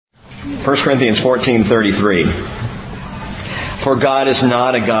1 Corinthians 14:33. For God is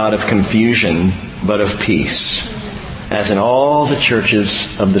not a God of confusion, but of peace, as in all the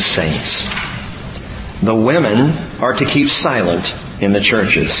churches of the saints. The women are to keep silent in the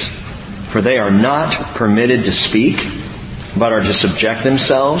churches, for they are not permitted to speak, but are to subject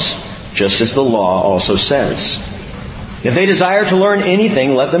themselves, just as the law also says. If they desire to learn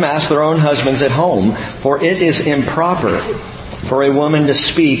anything, let them ask their own husbands at home, for it is improper for a woman to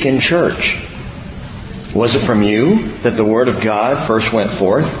speak in church. Was it from you that the word of God first went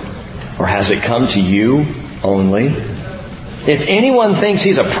forth, or has it come to you only? If anyone thinks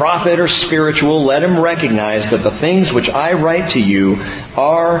he's a prophet or spiritual, let him recognize that the things which I write to you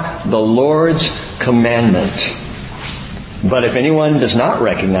are the Lord's commandment. But if anyone does not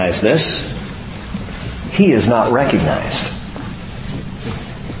recognize this, he is not recognized.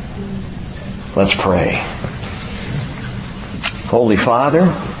 Let's pray. Holy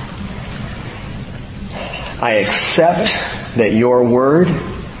Father, I accept that your word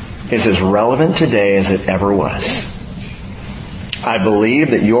is as relevant today as it ever was. I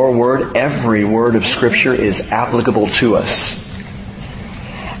believe that your word, every word of Scripture, is applicable to us.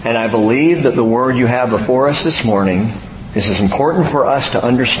 And I believe that the word you have before us this morning is as important for us to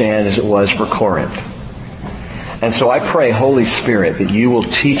understand as it was for Corinth. And so I pray, Holy Spirit, that you will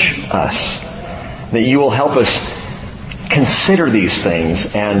teach us, that you will help us consider these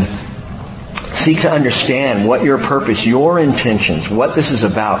things and seek to understand what your purpose, your intentions, what this is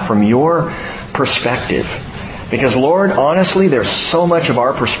about from your perspective. Because, Lord, honestly, there's so much of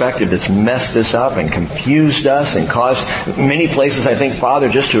our perspective that's messed this up and confused us and caused many places, I think, Father,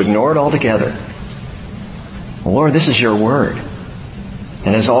 just to ignore it altogether. Well, Lord, this is your word.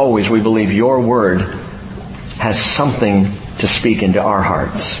 And as always, we believe your word has something to speak into our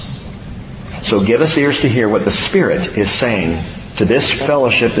hearts. So give us ears to hear what the Spirit is saying to this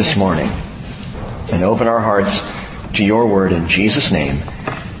fellowship this morning. And open our hearts to your word in Jesus' name.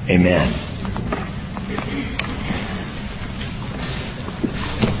 Amen.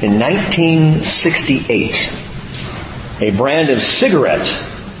 In 1968, a brand of cigarette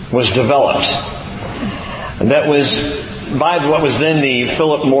was developed that was by what was then the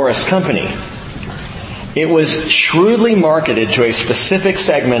Philip Morris Company. It was shrewdly marketed to a specific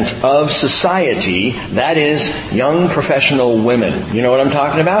segment of society, that is, young professional women. You know what I'm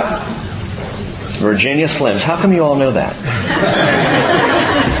talking about? Virginia Slims. How come you all know that?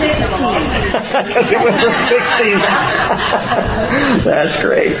 Because it was the 60s. That's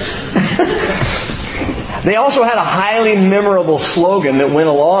great. They also had a highly memorable slogan that went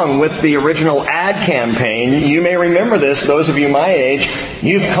along with the original ad campaign. You may remember this, those of you my age.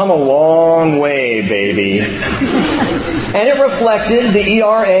 You've come a long way, baby. And it reflected the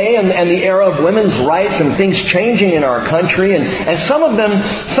ERA and the era of women's rights and things changing in our country, and some of them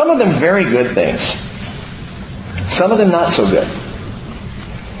very good things. Some of them not so good.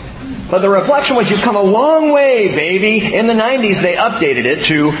 But the reflection was, you've come a long way, baby. In the 90s, they updated it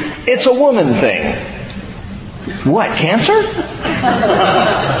to, it's a woman thing. What, cancer?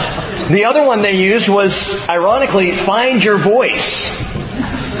 The other one they used was, ironically, find your voice.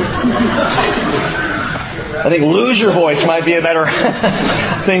 I think lose your voice might be a better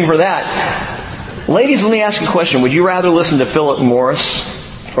thing for that. Ladies, let me ask you a question. Would you rather listen to Philip Morris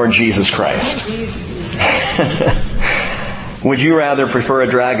or Jesus Christ? Would you rather prefer a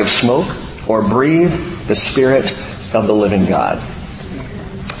drag of smoke or breathe the Spirit of the living God?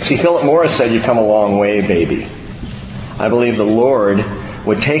 See, Philip Morris said, you've come a long way, baby. I believe the Lord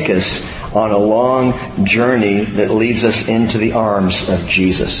would take us on a long journey that leads us into the arms of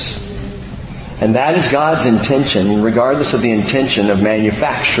Jesus. And that is God's intention, regardless of the intention of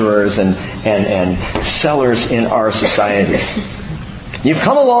manufacturers and sellers in our society. You've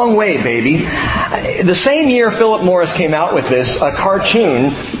come a long way, baby. The same year Philip Morris came out with this, a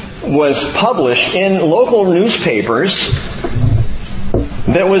cartoon was published in local newspapers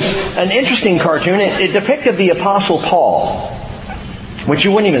that was an interesting cartoon. It depicted the Apostle Paul, which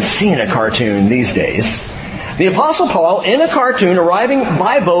you wouldn't even see in a cartoon these days. The Apostle Paul, in a cartoon, arriving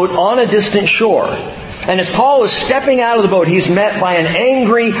by boat on a distant shore. And as Paul is stepping out of the boat, he's met by an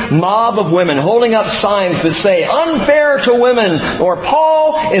angry mob of women holding up signs that say, unfair to women, or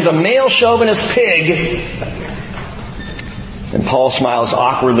Paul is a male chauvinist pig. And Paul smiles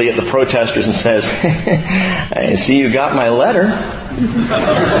awkwardly at the protesters and says, I see you got my letter.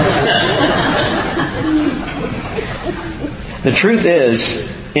 The truth is,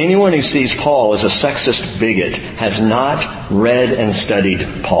 anyone who sees Paul as a sexist bigot has not read and studied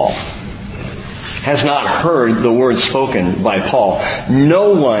Paul. Has not heard the words spoken by Paul.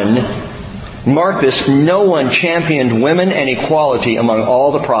 No one Mark this, no one championed women and equality among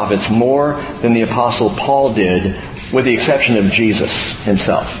all the prophets more than the Apostle Paul did, with the exception of Jesus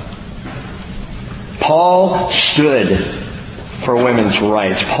himself. Paul stood for women's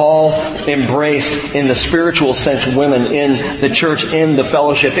rights. Paul embraced, in the spiritual sense, women in the church, in the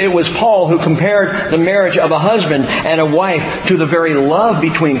fellowship. It was Paul who compared the marriage of a husband and a wife to the very love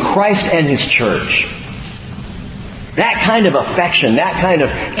between Christ and His church. That kind of affection, that kind of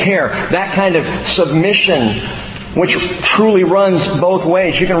care, that kind of submission, which truly runs both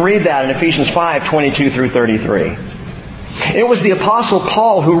ways. You can read that in Ephesians 5:22 through 33. It was the Apostle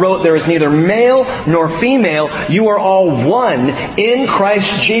Paul who wrote, "There is neither male nor female. You are all one in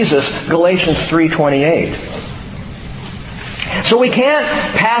Christ Jesus," Galatians 3:28. So we can't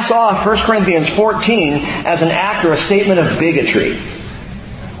pass off 1 Corinthians 14 as an act or a statement of bigotry.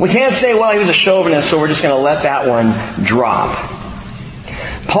 We can't say, well, he was a chauvinist, so we're just going to let that one drop.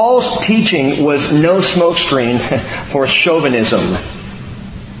 Paul's teaching was no smokescreen for chauvinism.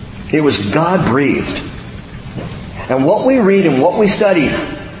 It was God-breathed. And what we read and what we study,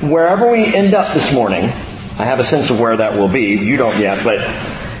 wherever we end up this morning, I have a sense of where that will be. You don't yet, but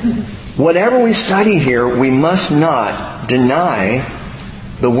whatever we study here, we must not deny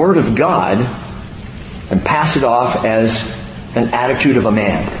the Word of God and pass it off as an attitude of a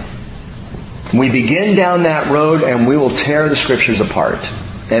man. We begin down that road and we will tear the Scriptures apart.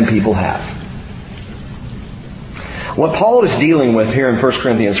 And people have. What Paul is dealing with here in 1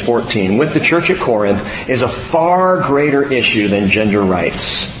 Corinthians 14 with the church at Corinth is a far greater issue than gender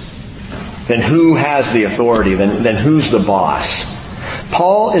rights. Than who has the authority, than who's the boss.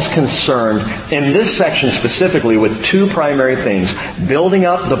 Paul is concerned in this section specifically with two primary things: building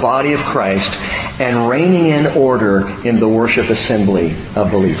up the body of Christ and reigning in order in the worship assembly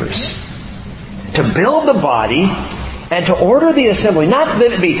of believers. To build the body and to order the assembly. Not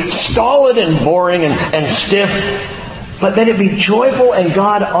that it be stolid and boring and stiff, but that it be joyful and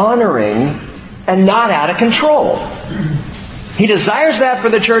God-honoring and not out of control. He desires that for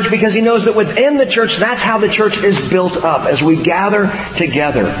the church because he knows that within the church, that's how the church is built up. As we gather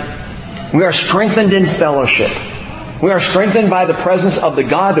together, we are strengthened in fellowship. We are strengthened by the presence of the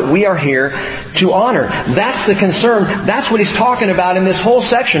God that we are here to honor. That's the concern. That's what he's talking about in this whole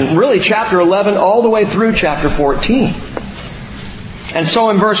section. Really, chapter 11 all the way through chapter 14. And so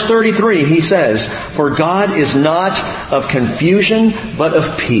in verse 33 he says, "For God is not of confusion, but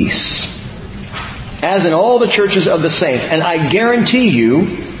of peace, as in all the churches of the saints. And I guarantee you,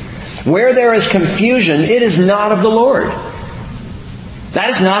 where there is confusion, it is not of the Lord." That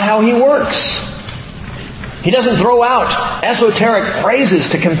is not how He works. He doesn't throw out esoteric phrases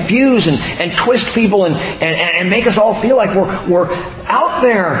to confuse and twist people and make us all feel like we're out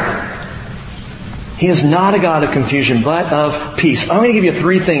there. He is not a God of confusion, but of peace. I'm going to give you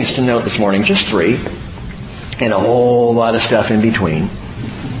 3 things to note this morning. Just 3. And a whole lot of stuff in between.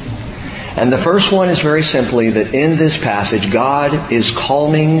 And the first one is very simply that in this passage, God is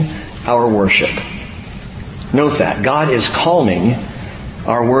calming our worship. Note that. God is calming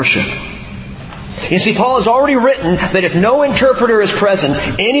our worship. You see, Paul has already written that if no interpreter is present,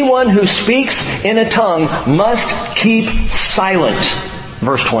 anyone who speaks in a tongue must keep silent.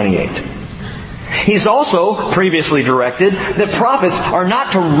 Verse 28. He's also previously directed that prophets are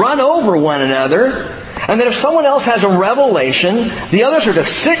not to run over one another, and that if someone else has a revelation, the others are to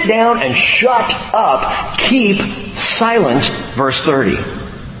sit down and shut up, keep silent. Verse 30.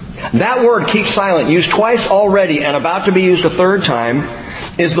 That word, keep silent, used twice already and about to be used a third time,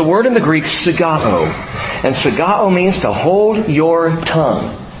 is the word in the Greek sigao. And sigao means to hold your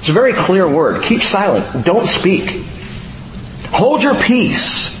tongue. It's a very clear word. Keep silent. Don't speak. Hold your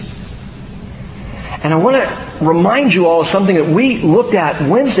peace. And I want to remind you all of something that we looked at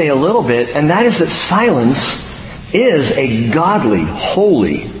Wednesday a little bit, and that is that silence is a godly,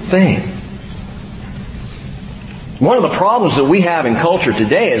 holy thing. One of the problems that we have in culture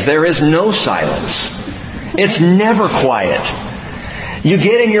today is there is no silence. It's never quiet. You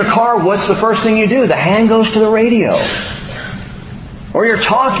get in your car, what's the first thing you do? The hand goes to the radio. Or you're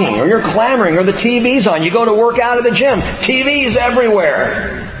talking, or you're clamoring, or the TV's on. You go to work out at the gym. TV's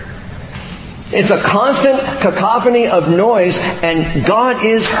everywhere. It's a constant cacophony of noise, and God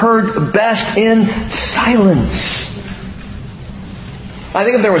is heard best in silence. I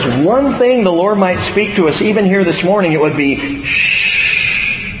think if there was one thing the Lord might speak to us even here this morning, it would be,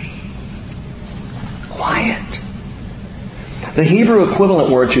 shh, quiet. The Hebrew equivalent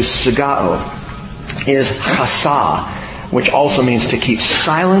word to sigao is chasa, which also means to keep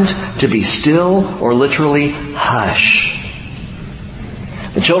silent, to be still, or literally hush.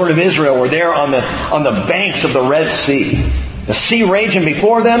 The children of Israel were there on the banks of the Red Sea. The sea raging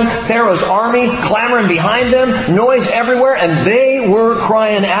before them, Pharaoh's army clamoring behind them, noise everywhere, and they were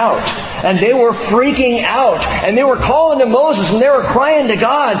crying out. And they were freaking out. And they were calling to Moses, and they were crying to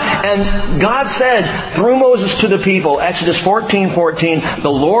God. And God said through Moses to the people, Exodus 14:14,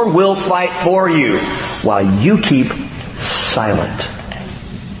 the Lord will fight for you while you keep silent.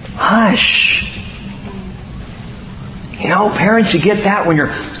 Hush. You know, parents, you get that when your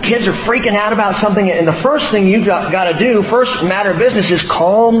kids are freaking out about something, and the first thing you've got to do, first matter of business, is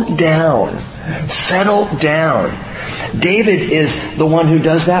calm down. Settle down. David is the one who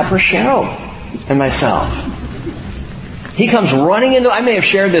does that for Cheryl and myself. He comes running into, I may have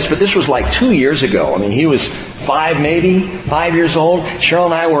shared this, but this was like 2 years ago. I mean, he was 5 years old. Cheryl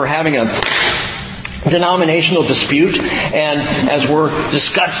and I were having a denominational dispute, and as we're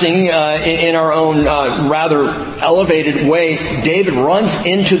discussing in our own rather elevated way, David runs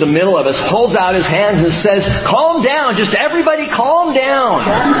into the middle of us, holds out his hands and says, calm down, just everybody calm down.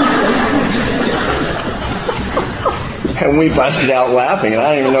 And we busted out laughing, and I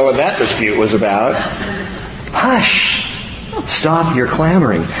don't even know what that dispute was about. Hush. Stop your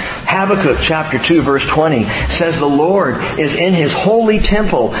clamoring. Habakkuk chapter 2 verse 20 says, the Lord is in His holy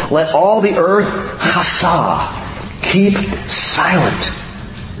temple. Let all the earth chasah, keep silent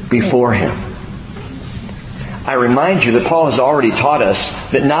before Him. I remind you that Paul has already taught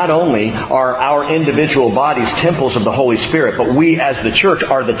us that not only are our individual bodies temples of the Holy Spirit, but we as the church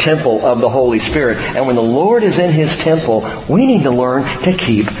are the temple of the Holy Spirit. And when the Lord is in His temple, we need to learn to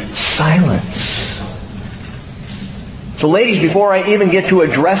keep silence. So ladies, before I even get to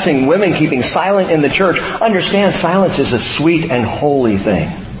addressing women keeping silent in the church, understand silence is a sweet and holy thing,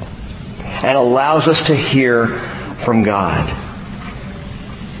 and allows us to hear from God.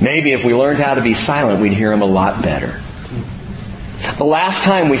 Maybe if we learned how to be silent, we'd hear Him a lot better. The last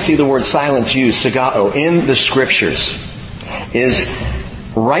time we see the word silence used, sagao, in the Scriptures is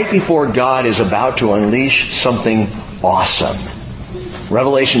right before God is about to unleash something awesome.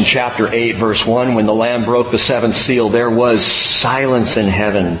 Revelation chapter 8 verse 1, when the Lamb broke the seventh seal, there was silence in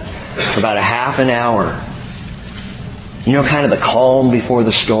heaven for about a half an hour. You know, kind of the calm before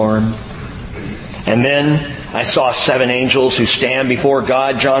the storm. And then I saw 7 angels who stand before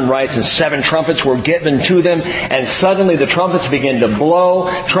God, John writes, and 7 trumpets were given to them, and suddenly the trumpets began to blow,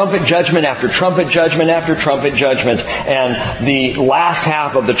 trumpet judgment after trumpet judgment after trumpet judgment, and the last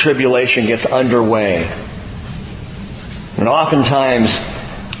half of the tribulation gets underway. And oftentimes,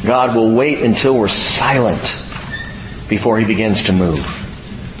 God will wait until we're silent before He begins to move.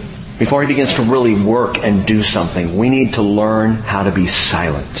 Before He begins to really work and do something. We need to learn how to be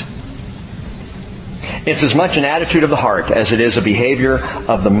silent. It's as much an attitude of the heart as it is a behavior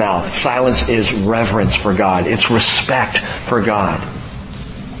of the mouth. Silence is reverence for God. It's respect for God.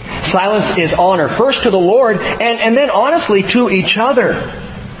 Silence is honor, first to the Lord, and then honestly to each other.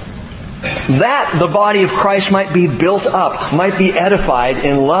 That the body of Christ might be built up, might be edified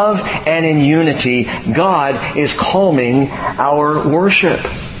in love and in unity. God is calming our worship.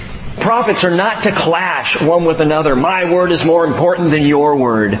 Prophets are not to clash one with another. My word is more important than your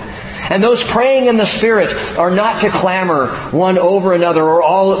word. And those praying in the Spirit are not to clamor one over another or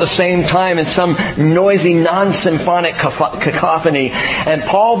all at the same time in some noisy, non-symphonic cacophony. And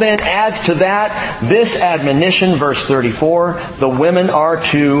Paul then adds to that this admonition, verse 34, the women are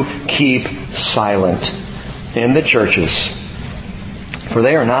to keep silent in the churches, for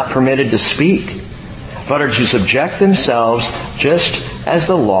they are not permitted to speak, but are to subject themselves just as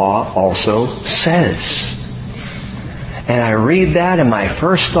the law also says. And I read that, and my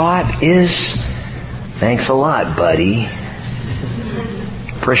first thought is, thanks a lot, buddy.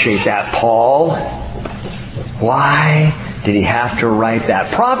 Appreciate that, Paul. Why did he have to write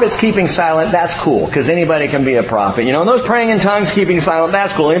that? Prophets keeping silent, that's cool, because anybody can be a prophet. You know, and those praying in tongues, keeping silent,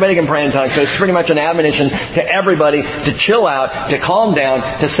 that's cool. Anybody can pray in tongues. So it's pretty much an admonition to everybody to chill out, to calm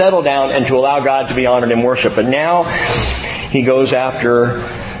down, to settle down, and to allow God to be honored in worship. But now, he goes after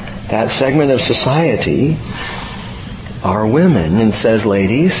that segment of society, our women, and says,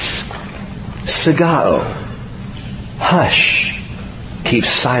 ladies, sagao, hush, keep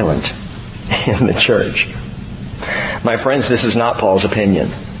silent in the church. My friends, this is not Paul's opinion.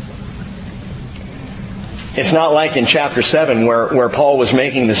 It's not like in chapter 7 where Paul was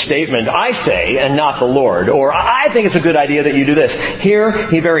making the statement, I say, and not the Lord, or I think it's a good idea that you do this. Here,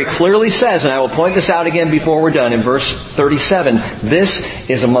 he very clearly says, and I will point this out again before we're done, in verse 37, this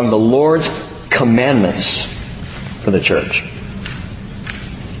is among the Lord's commandments for the church.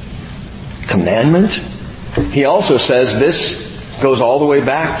 Commandment? He also says this goes all the way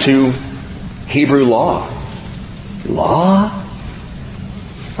back to Hebrew law. Law?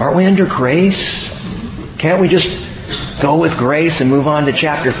 Aren't we under grace? Can't we just go with grace and move on to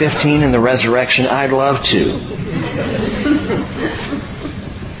chapter 15 and the resurrection, I'd love to.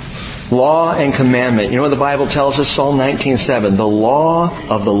 Law and commandment. You know what the Bible tells us? Psalm 19:7. The law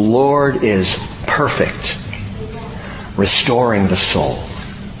of the Lord is perfect, restoring the soul.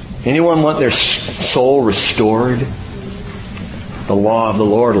 Anyone want their soul restored? The law of the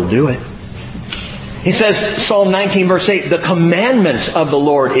Lord will do it. He says, Psalm 19 verse 8, the commandment of the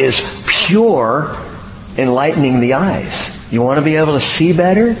Lord is pure, enlightening the eyes. You want to be able to see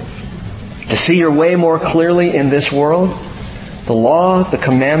better? To see your way more clearly in this world? The law, the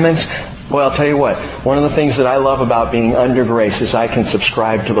commandments. Well, I'll tell you what. One of the things that I love about being under grace is I can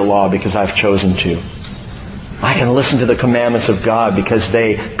subscribe to the law because I've chosen to. I can listen to the commandments of God because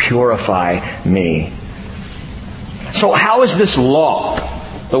they purify me. So how is this law?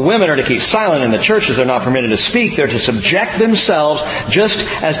 The women are to keep silent in the churches. They're not permitted to speak. They're to subject themselves just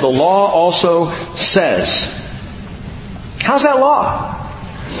as the law also says. How's that law?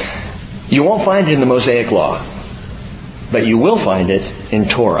 You won't find it in the Mosaic Law, but you will find it in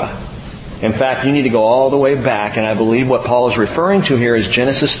Torah. In fact, you need to go all the way back, and I believe what Paul is referring to here is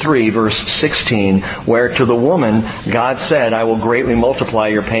Genesis 3, verse 16, where to the woman, God said, I will greatly multiply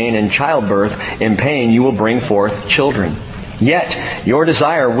your pain in childbirth. In pain you will bring forth children. Yet your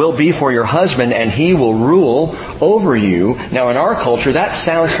desire will be for your husband, and he will rule over you. Now in our culture, that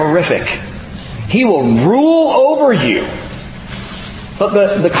sounds horrific. He will rule over you.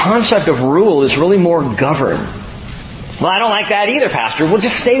 But the concept of rule is really more govern. Well, I don't like that either, Pastor. Well,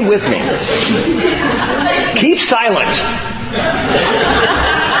 just stay with me. Keep silent.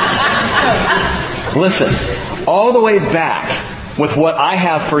 Listen, all the way back with what I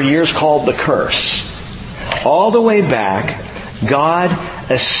have for years called the curse. All the way back, God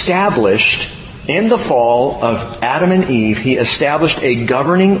established in the fall of Adam and Eve, He established a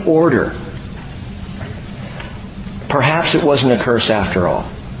governing order. Perhaps it wasn't a curse after all.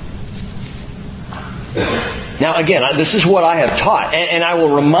 Now again, this is what I have taught. And I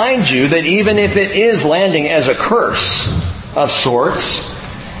will remind you that even if it is landing as a curse of sorts,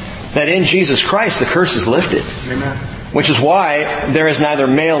 that in Jesus Christ the curse is lifted. Amen. Which is why there is neither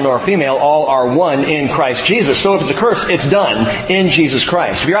male nor female, all are one in Christ Jesus. So if it's a curse, it's done in Jesus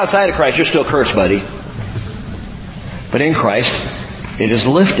Christ. If you're outside of Christ, you're still cursed, buddy. But in Christ, it is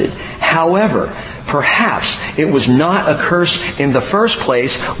lifted. However, perhaps it was not a curse in the first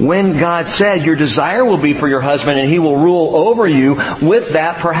place when God said, your desire will be for your husband and he will rule over you. With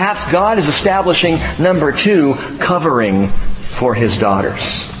that, perhaps God is establishing, number 2, covering for His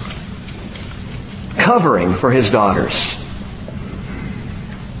daughters. Covering for His daughters.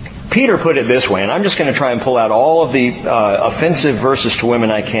 Peter put it this way, and I'm just going to try and pull out all of the offensive verses to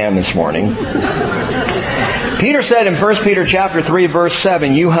women I can this morning. Peter said in 1 Peter chapter 3, verse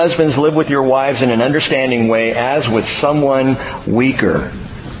 7, you husbands live with your wives in an understanding way as with someone weaker,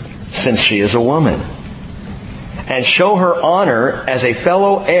 since she is a woman. And show her honor as a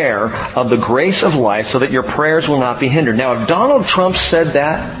fellow heir of the grace of life so that your prayers will not be hindered. Now, if Donald Trump said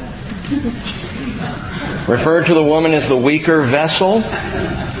that, referred to the woman as the weaker vessel,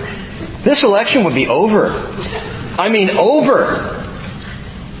 this election would be over. I mean, over.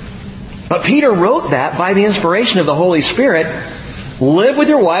 But Peter wrote that by the inspiration of the Holy Spirit. Live with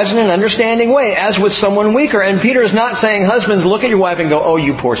your wives in an understanding way, as with someone weaker. And Peter is not saying, husbands, look at your wife and go, oh,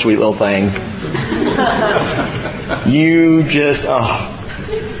 you poor sweet little thing. You just,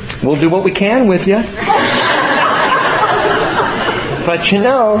 we'll do what we can with you. But you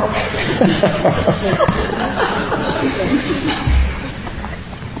know.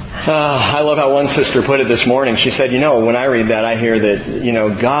 I love how one sister put it this morning. She said, when I read that, I hear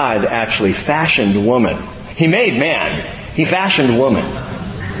that, God actually fashioned woman. He made man. He fashioned woman.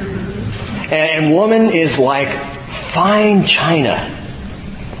 And woman is like fine china.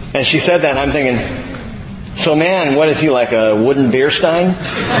 And she said that, and I'm thinking, so man, what is he, like a wooden beer stein?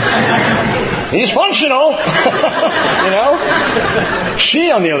 He's functional.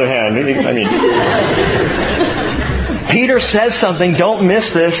 She, on the other hand, Peter says something, don't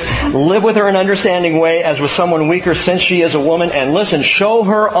miss this. Live with her in an understanding way as with someone weaker since she is a woman. And listen, show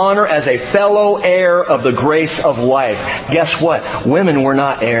her honor as a fellow heir of the grace of life. Guess what? Women were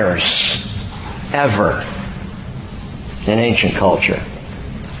not heirs. Ever. In ancient culture.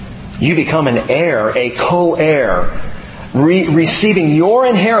 You become an heir, a co-heir. Receiving your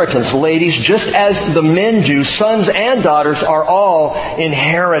inheritance, ladies, just as the men do. Sons and daughters are all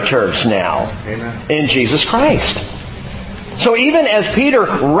inheritors now. Amen. In Jesus Christ. So even as Peter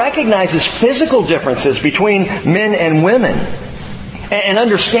recognizes physical differences between men and women, and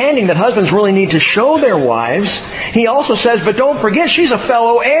understanding that husbands really need to show their wives, he also says, but don't forget, she's a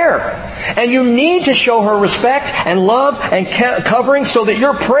fellow heir. And you need to show her respect and love and covering so that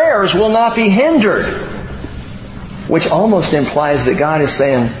your prayers will not be hindered. Which almost implies that God is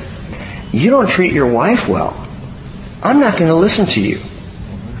saying, you don't treat your wife well, I'm not going to listen to you.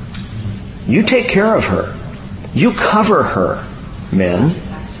 You take care of her. You cover her, men.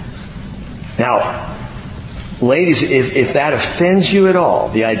 Now, ladies, if that offends you at all,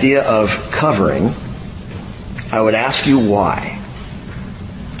 the idea of covering, I would ask you why.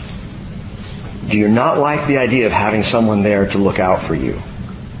 Do you not like the idea of having someone there to look out for you,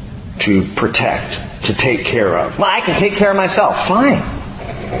 to protect, to take care of? Well, I can take care of myself. Fine.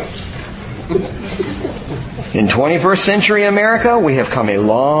 In 21st century America, we have come a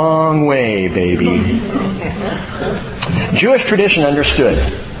long way, baby. Jewish tradition understood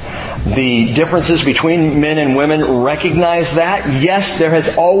the differences between men and women, recognized that. Yes, there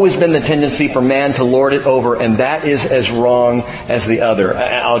has always been the tendency for man to lord it over, and that is as wrong as the other.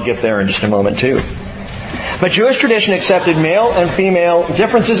 I'll get there in just a moment too. But Jewish tradition accepted male and female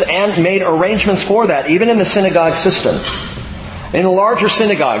differences and made arrangements for that, even in the synagogue system. In the larger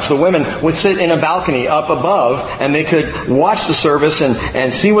synagogues, the women would sit in a balcony up above, and they could watch the service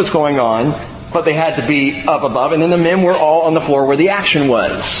and see what's going on, but they had to be up above, and then the men were all on the floor where the action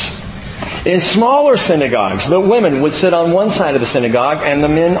was. In smaller synagogues, the women would sit on one side of the synagogue and the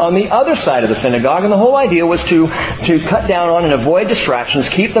men on the other side of the synagogue. And the whole idea was to cut down on and avoid distractions,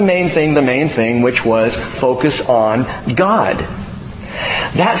 keep the main thing, which was focus on God.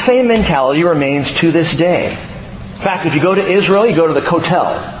 That same mentality remains to this day. In fact, if you go to Israel, you go to the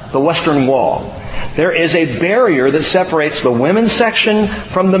Kotel, the Western Wall. There is a barrier that separates the women's section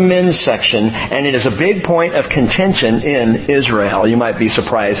from the men's section, and it is a big point of contention in Israel. You might be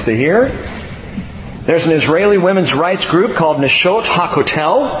surprised to hear. There's an Israeli women's rights group called Neshot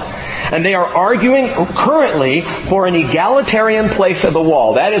HaKotel, and they are arguing currently for an egalitarian place at the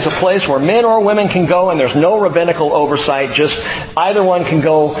wall. That is a place where men or women can go, and there's no rabbinical oversight. Just either one can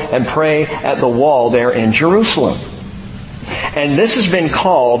go and pray at the wall there in Jerusalem. And this has been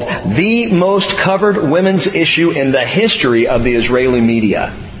called the most covered women's issue in the history of the Israeli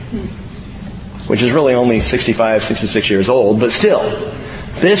media, which is really only 65, 66 years old, but still,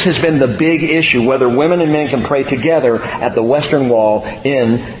 this has been the big issue, whether women and men can pray together at the Western Wall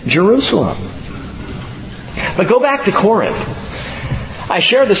in Jerusalem. But go back to Corinth. I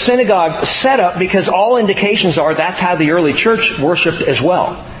share the synagogue setup because all indications are that's how the early church worshipped as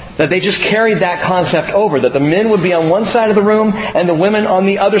well. That they just carried that concept over, that the men would be on one side of the room and the women on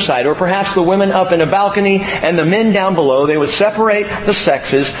the other side, or perhaps the women up in a balcony and the men down below. They would separate the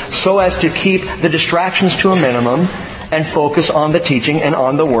sexes so as to keep the distractions to a minimum and focus on the teaching and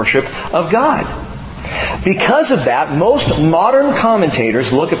on the worship of God. Because of that, most modern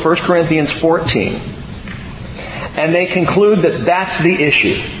commentators look at 1 Corinthians 14 and they conclude that that's the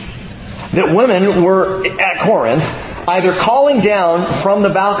issue. That women were at Corinth either calling down from the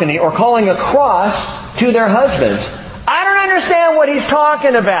balcony or calling across to their husbands. I don't understand what he's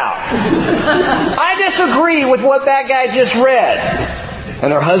talking about. I disagree with what that guy just read.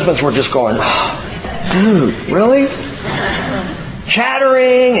 And their husbands were just going, dude, really?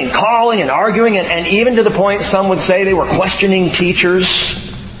 Chattering and calling and arguing, and even to the point some would say they were questioning teachers.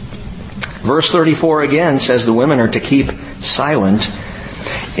 Verse 34 again says the women are to keep silent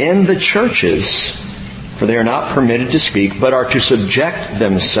in the churches, for they are not permitted to speak, but are to subject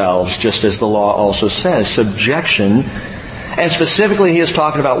themselves, just as the law also says. Subjection. And specifically he is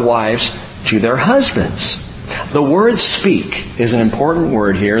talking about wives to their husbands. The word speak is an important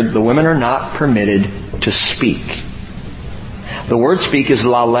word here. The women are not permitted to speak. The word speak is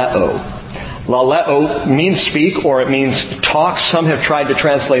laleo. Laleo means speak, or it means talk. Some have tried to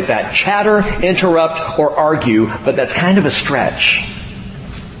translate that chatter, interrupt, or argue, but that's kind of a stretch.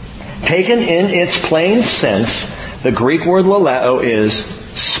 Taken in its plain sense, the Greek word laleo is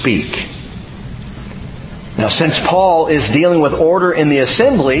speak. Now, since Paul is dealing with order in the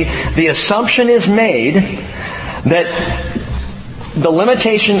assembly, the assumption is made that the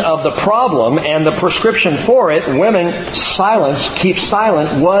limitation of the problem and the prescription for it, women keep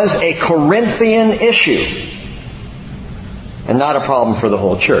silent, was a Corinthian issue and not a problem for the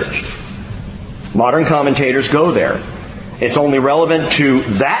whole church. Modern commentators go there. It's only relevant to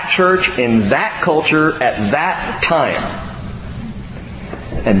that church in that culture at that time.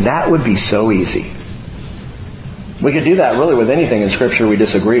 And that would be so easy. We could do that really with anything in Scripture we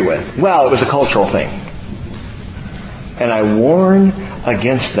disagree with. Well, it was a cultural thing. And I warn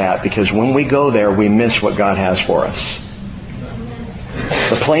against that, because when we go there, we miss what God has for us.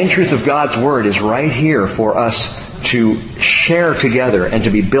 The plain truth of God's Word is right here for us to share together and to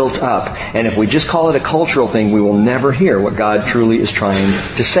be built up. And if we just call it a cultural thing, we will never hear what God truly is trying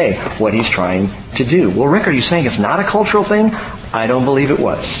to say, what He's trying to do. Well, Rick, are you saying it's not a cultural thing? I don't believe it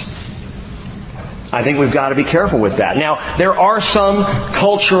was. I think we've got to be careful with that. Now, there are some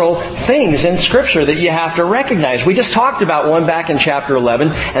cultural things in Scripture that you have to recognize. We just talked about one back in chapter 11,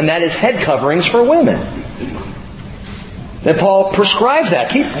 and that is head coverings for women. And Paul prescribes that.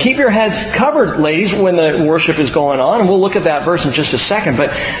 Keep your heads covered, ladies, when the worship is going on. And we'll look at that verse in just a second.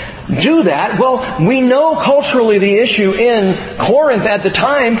 But do that. Well, we know culturally the issue in Corinth at the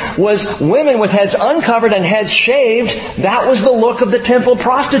time was women with heads uncovered and heads shaved. That was the look of the temple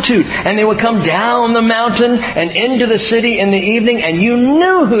prostitute. And they would come down the mountain and into the city in the evening, and you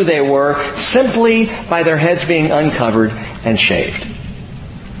knew who they were simply by their heads being uncovered and shaved.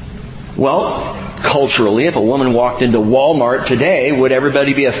 Well, culturally, if a woman walked into Walmart today, would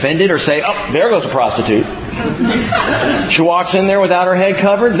everybody be offended or say, "Oh, there goes a prostitute"? She walks in there without her head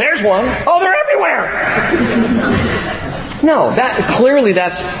covered. There's one. Oh, they're everywhere. No,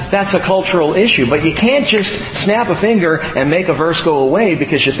 that's a cultural issue. But you can't just snap a finger and make a verse go away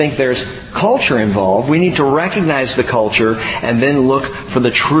because you think there's culture involved. We need to recognize the culture and then look for the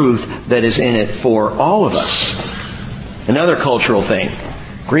truth that is in it for all of us. Another cultural thing.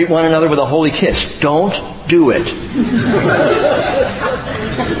 Greet one another with a holy kiss. Don't do it.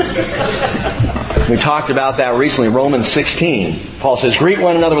 We talked about that recently. Romans 16. Paul says, greet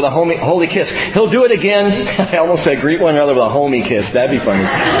one another with a holy kiss. He'll do it again. I almost said greet one another with a homie kiss. That'd be funny.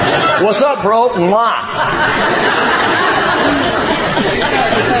 What's up, bro? Mwah.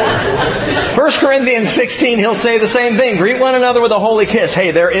 1 Corinthians 16, he'll say the same thing. Greet one another with a holy kiss.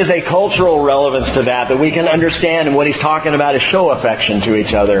 Hey, there is a cultural relevance to that we can understand. And what he's talking about is show affection to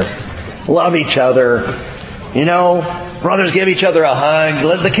each other. Love each other. You know, brothers give each other a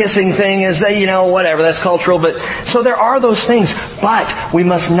hug. The kissing thing is that, whatever, that's cultural. But so there are those things. But we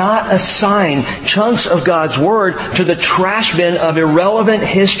must not assign chunks of God's Word to the trash bin of irrelevant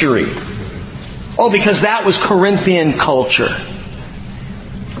history. Oh, because that was Corinthian culture.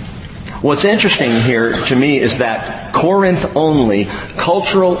 What's interesting here to me is that Corinth-only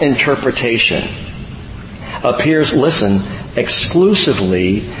cultural interpretation appears,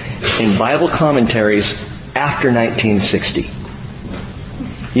 exclusively in Bible commentaries after 1960.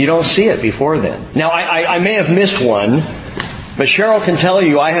 You don't see it before then. Now, I may have missed one, but Cheryl can tell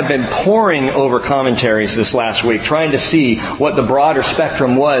you I have been poring over commentaries this last week, trying to see what the broader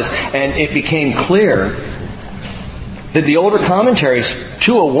spectrum was, and it became clear that the older commentaries,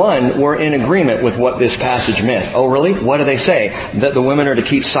 201, were in agreement with what this passage meant. Oh, really? What do they say? That the women are to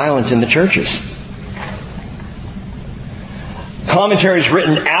keep silent in the churches. Commentaries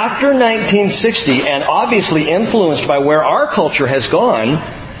written after 1960, and obviously influenced by where our culture has gone,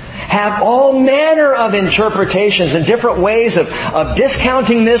 have all manner of interpretations and different ways of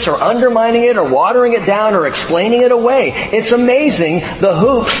discounting this or undermining it or watering it down or explaining it away. It's amazing the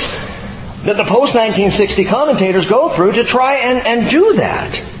hoops that the post-1960 commentators go through to try and do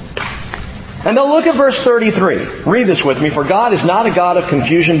that. And they'll look at verse 33. Read this with me. For God is not a God of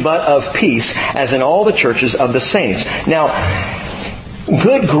confusion, but of peace, as in all the churches of the saints. Now,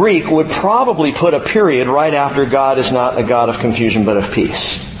 good Greek would probably put a period right after God is not a God of confusion, but of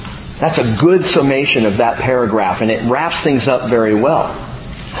peace. That's a good summation of that paragraph, and it wraps things up very well.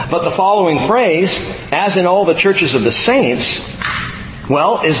 But the following phrase, as in all the churches of the saints,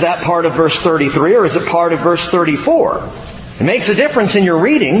 well, is that part of verse 33 or is it part of verse 34? It makes a difference in your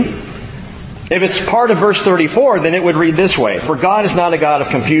reading. If it's part of verse 34, then it would read this way. For God is not a God of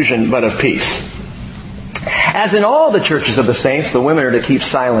confusion, but of peace. As in all the churches of the saints, the women are to keep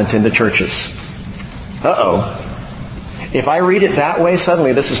silent in the churches. Uh-oh. If I read it that way,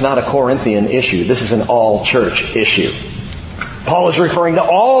 suddenly this is not a Corinthian issue. This is an all-church issue. Paul is referring to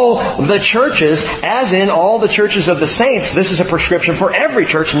all the churches, as in all the churches of the saints. This is a prescription for every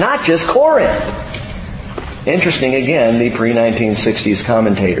church, not just Corinth. Interesting, again, the pre-1960s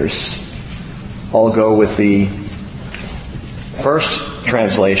commentators all go with the first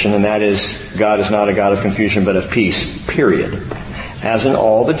translation, and that is, God is not a God of confusion, but of peace, period. As in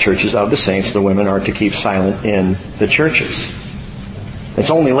all the churches of the saints, the women are to keep silent in the churches. It's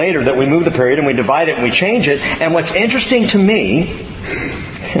only later that we move the period and we divide it and we change it. And what's interesting to me,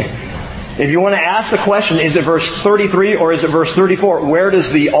 if you want to ask the question, is it verse 33 or is it verse 34? Where does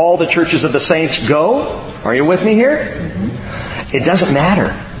the all the churches of the saints go? Are you with me here? It doesn't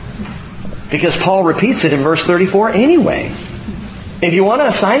matter. Because Paul repeats it in verse 34 anyway. If you want to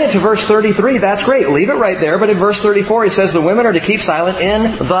assign it to verse 33, that's great. Leave it right there. But in verse 34, he says the women are to keep silent in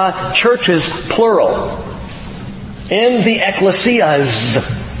the churches, plural. In the ecclesias,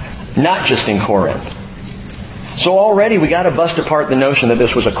 not just in Corinth. So already we got to bust apart the notion that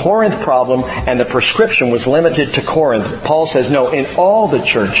this was a Corinth problem and the prescription was limited to Corinth. Paul says, no, in all the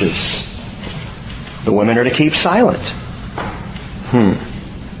churches, the women are to keep silent.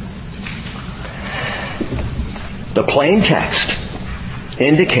 The plain text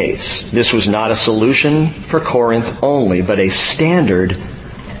indicates this was not a solution for Corinth only, but a standard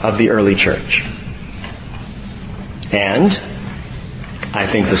of the early church. And I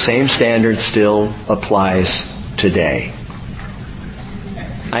think the same standard still applies today.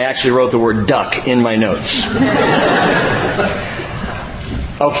 I actually wrote the word duck in my notes.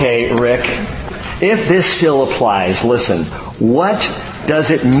 Okay, Rick, if this still applies, listen, what does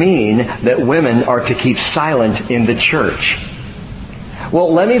it mean that women are to keep silent in the church?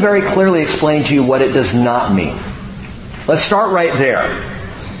 Well, let me very clearly explain to you what it does not mean. Let's start right there.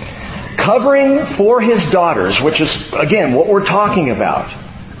 Covering for his daughters, which is, again, what we're talking about,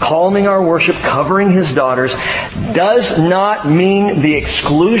 calming our worship, covering his daughters, does not mean the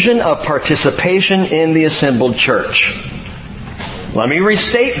exclusion of participation in the assembled church. Let me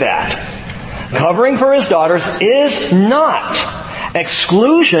restate that. Covering for his daughters is not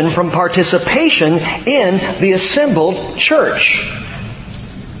exclusion from participation in the assembled church.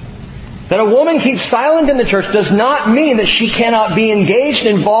 That a woman keeps silent in the church does not mean that she cannot be engaged,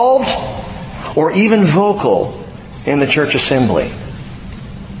 involved, or even vocal in the church assembly.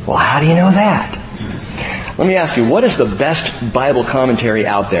 Well, how do you know that? Let me ask you, what is the best Bible commentary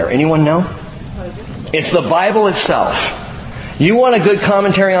out there? Anyone know? It's the Bible itself. You want a good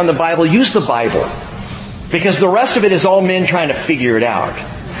commentary on the Bible, use the Bible. Because the rest of it is all men trying to figure it out.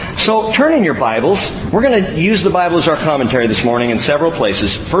 So turn in your Bibles. We're going to use the Bible as our commentary this morning in several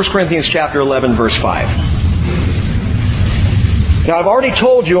places. 1 Corinthians chapter 11, verse 5. Now I've already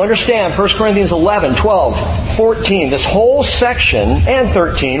told you, understand, 1 Corinthians 11, 12, 14, this whole section, and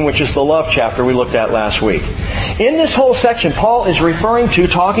 13, which is the love chapter we looked at last week. In this whole section, Paul is referring to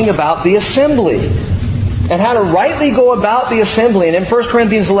talking about the assembly. And how to rightly go about the assembly. And in 1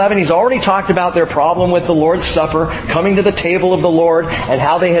 Corinthians 11, he's already talked about their problem with the Lord's Supper, coming to the table of the Lord, and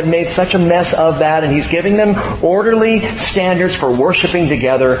how they had made such a mess of that. And he's giving them orderly standards for worshiping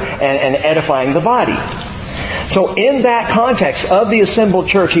together and edifying the body. So in that context of the assembled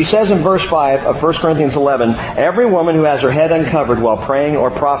church, he says in verse 5 of 1 Corinthians 11, every woman who has her head uncovered while praying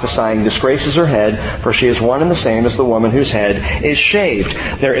or prophesying disgraces her head, for she is one and the same as the woman whose head is shaved.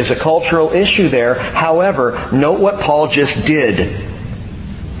 There is a cultural issue there. However, note what Paul just did.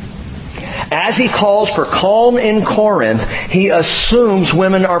 As he calls for calm in Corinth, he assumes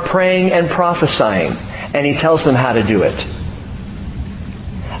women are praying and prophesying, and he tells them how to do it.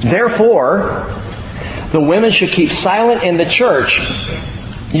 Therefore, the women should keep silent in the church.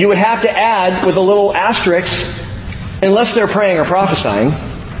 You would have to add with a little asterisk, unless they're praying or prophesying,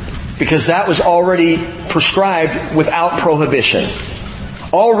 because that was already prescribed without prohibition.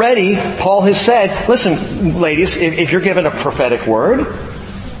 Already, Paul has said, listen, ladies, if you're given a prophetic word,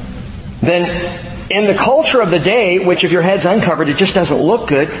 then in the culture of the day, which if your head's uncovered, it just doesn't look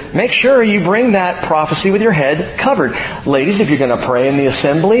good, make sure you bring that prophecy with your head covered. Ladies, if you're going to pray in the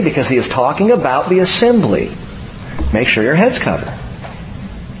assembly, because he is talking about the assembly, make sure your head's covered.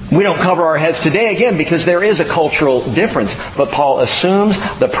 We don't cover our heads today, again, because there is a cultural difference. But Paul assumes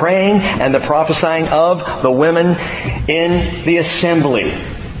the praying and the prophesying of the women in the assembly.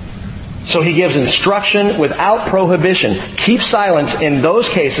 So he gives instruction without prohibition. Keep silence in those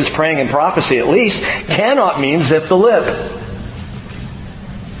cases, praying and prophecy at least, cannot mean zip the lip.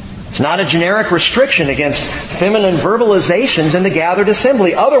 It's not a generic restriction against feminine verbalizations in the gathered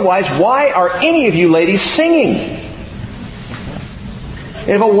assembly. Otherwise, why are any of you ladies singing?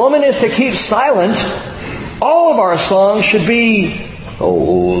 If a woman is to keep silent, all of our songs should be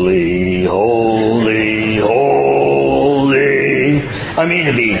holy, holy, holy. I mean,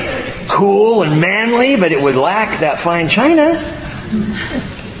 to be cool and manly, but it would lack that fine china.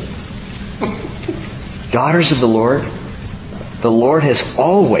 Daughters of the Lord has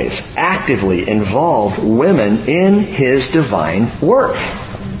always actively involved women in His divine work.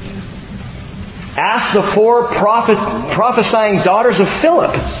 Ask the 4 prophesying daughters of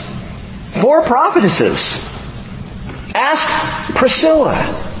Philip, 4 prophetesses. Ask Priscilla,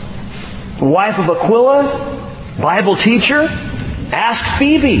 wife of Aquila, Bible teacher. Ask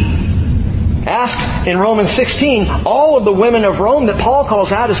Phoebe. Ask in Romans 16 all of the women of Rome that Paul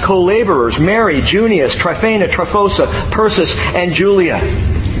calls out as co-laborers: Mary, Junius, Tryphena, Tryphosa, Persis, and Julia.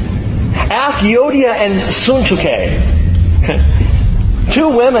 Ask Euodia and Syntyche, 2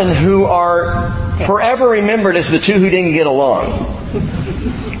 women who are forever remembered as the 2 who didn't get along.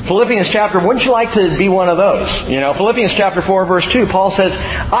 Philippians chapter, wouldn't you like to be one of those? Philippians chapter 4, verse 2, Paul says,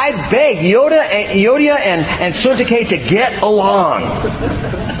 I beg Euodia and Syntyche to get along.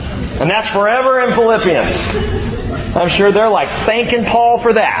 And that's forever in Philippians. I'm sure they're like thanking Paul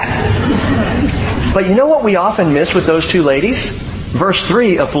for that. But you know what we often miss with those two ladies? Verse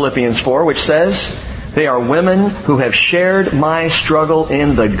 3 of Philippians 4, which says, they are women who have shared my struggle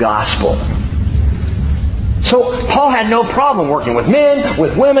in the gospel. So Paul had no problem working with men,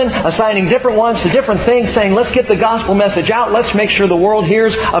 with women, assigning different ones to different things, saying, let's get the gospel message out. Let's make sure the world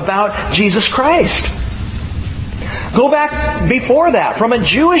hears about Jesus Christ. Go back before that. From a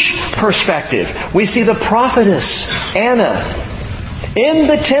Jewish perspective, we see the prophetess Anna in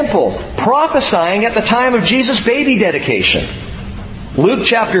the temple prophesying at the time of Jesus' baby dedication. Luke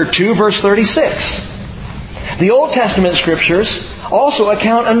chapter 2, verse 36. The Old Testament scriptures also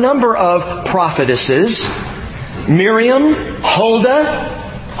account a number of prophetesses. Miriam,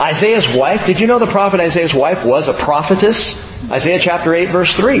 Huldah, Isaiah's wife. Did you know the prophet Isaiah's wife was a prophetess? Isaiah chapter 8,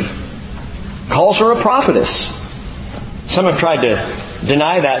 verse 3 calls her a prophetess. Some have tried to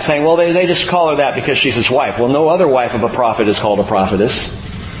deny that, saying, well, they just call her that because she's his wife. Well, no other wife of a prophet is called a prophetess.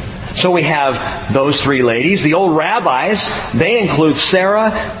 So we have those three ladies. The old rabbis, they include Sarah,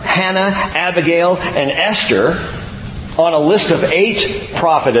 Hannah, Abigail, and Esther on a list of 8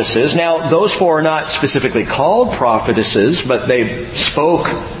 prophetesses. Now, those 4 are not specifically called prophetesses, but they spoke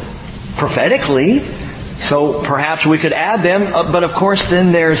prophetically. So perhaps we could add them. But of course,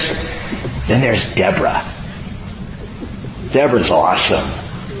 then there's Deborah. Deborah's awesome.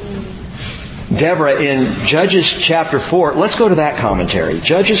 Deborah in Judges chapter 4. Let's go to that commentary.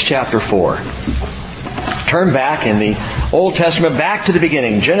 Judges chapter 4. Turn back in the Old Testament, back to the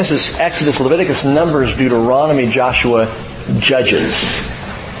beginning. Genesis, Exodus, Leviticus, Numbers, Deuteronomy, Joshua, Judges.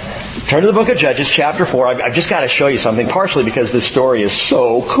 Turn to the book of Judges chapter 4. I've just got to show you something, partially because this story is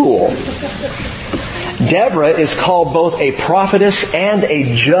so cool. Deborah is called both a prophetess and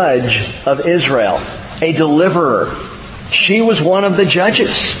a judge of Israel, a deliverer. She was one of the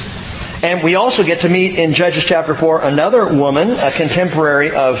judges. And we also get to meet in Judges chapter 4 another woman, a contemporary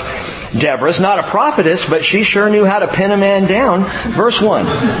of Deborah's, not a prophetess, but she sure knew how to pin a man down. Verse 1.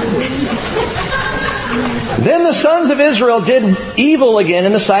 Then the sons of Israel did evil again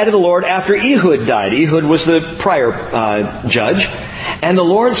in the sight of the Lord after Ehud died. Ehud was the prior judge. And the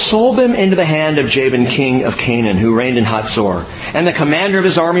Lord sold them into the hand of Jabin, king of Canaan, who reigned in Hatzor. And the commander of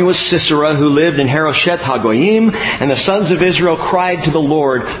his army was Sisera, who lived in Harosheth Hagoyim. And the sons of Israel cried to the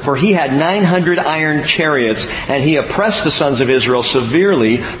Lord, for he had 900 iron chariots, and he oppressed the sons of Israel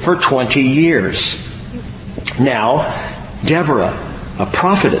severely for 20 years. Now, Deborah, a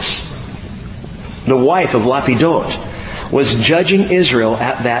prophetess, the wife of Lapidot, was judging Israel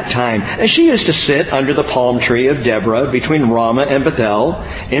at that time. And she used to sit under the palm tree of Deborah between Ramah and Bethel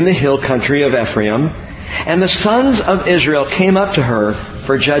in the hill country of Ephraim. And the sons of Israel came up to her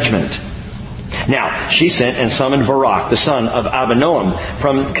for judgment. Now, she sent and summoned Barak, the son of Abinoam,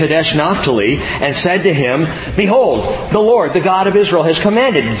 from Kadesh Naphtali, and said to him, Behold, the Lord, the God of Israel, has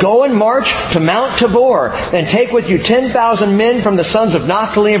commanded, Go and march to Mount Tabor, and take with you 10,000 men from the sons of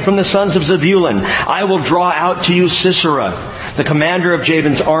Naphtali and from the sons of Zebulun. I will draw out to you Sisera, the commander of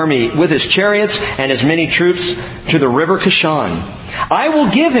Jabin's army, with his chariots and his many troops, to the river Kishon. I will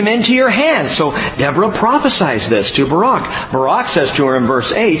give him into your hands. So Deborah prophesies this to Barak. Barak says to her in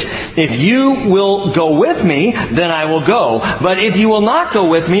verse 8, If you will go with me, then I will go. But if you will not go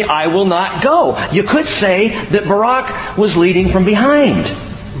with me, I will not go. You could say that Barak was leading from behind.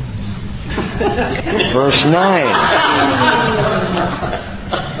 Verse 9.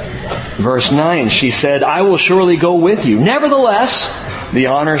 Verse 9, she said, I will surely go with you. Nevertheless, the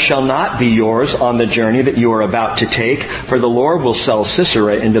honor shall not be yours on the journey that you are about to take, for the Lord will sell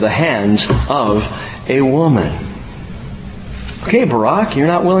Sisera into the hands of a woman. Okay, Barak, you're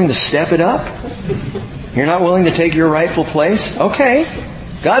not willing to step it up? You're not willing to take your rightful place? Okay.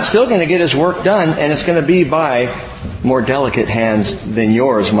 God's still going to get His work done, and it's going to be by more delicate hands than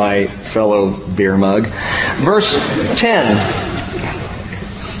yours, my fellow beer mug. Verse 10.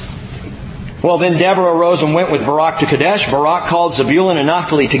 Well, then Deborah arose and went with Barak to Kadesh. Barak called Zebulun and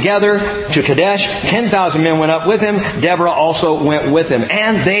Naphtali together to Kadesh. 10,000 men went up with him. Deborah also went with him.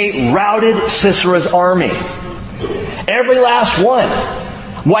 And they routed Sisera's army. Every last one.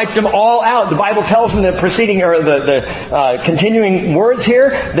 Wiped them all out. The Bible tells in the preceding, or the continuing words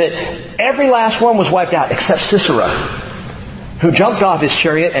here, that every last one was wiped out except Sisera, who jumped off his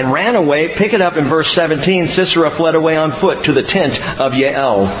chariot and ran away. Pick it up in verse 17. Sisera fled away on foot to the tent of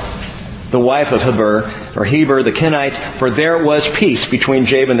Jael, the wife of Heber the Kenite, for there was peace between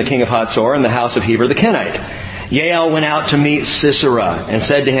Jabin the king of Hatzor and the house of Heber the Kenite. Jael went out to meet Sisera and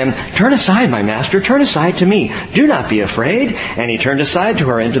said to him, "Turn aside, my master, turn aside to me. Do not be afraid." And he turned aside to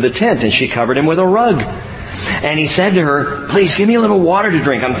her into the tent, and she covered him with a rug. And he said to her, "Please give me a little water to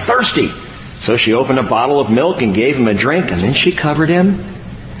drink. I'm thirsty." So she opened a bottle of milk and gave him a drink, and then she covered him.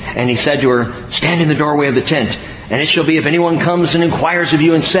 And he said to her, "Stand in the doorway of the tent, and it shall be if anyone comes and inquires of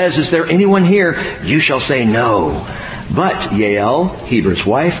you and says, 'Is there anyone here?' you shall say no." But Jael, Heber's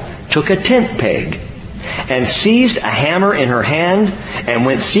wife, took a tent peg and seized a hammer in her hand and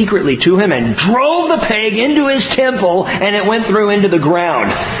went secretly to him and drove the peg into his temple, and it went through into the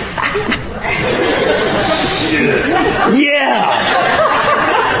ground. Yeah!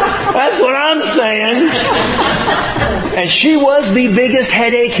 That's what I'm saying. And she was the biggest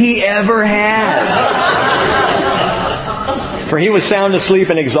headache he ever had. For he was sound asleep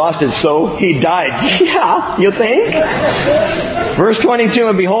and exhausted, so he died. Yeah, you think? Verse 22,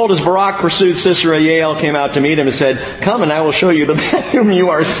 and behold, as Barak pursued Sisera, Jael came out to meet him and said, "Come and I will show you the man whom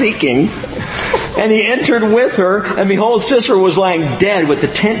you are seeking." And he entered with her, and behold, Sisera was lying dead with the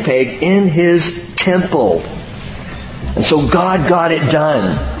tent peg in his temple. And so God got it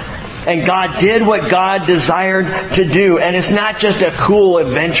done. And God did what God desired to do. And it's not just a cool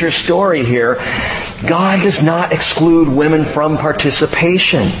adventure story here. God does not exclude women from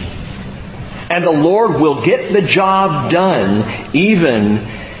participation. And the Lord will get the job done even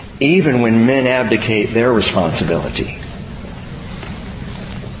when men abdicate their responsibility.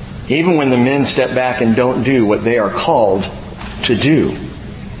 Even when the men step back and don't do what they are called to do.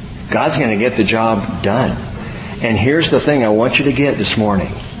 God's going to get the job done. And here's the thing I want you to get this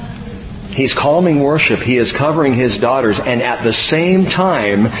morning. He's calming worship. He is covering His daughters. And at the same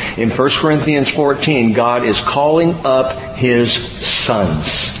time, in 1 Corinthians 14, God is calling up His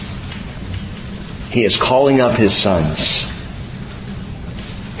sons. He is calling up His sons.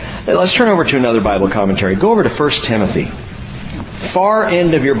 Now, let's turn over to another Bible commentary. Go over to 1 Timothy. Far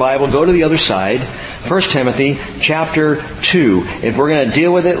end of your Bible, go to the other side. 1 Timothy chapter 2. If we're going to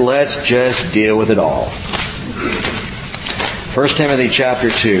deal with it, let's just deal with it all. 1 Timothy chapter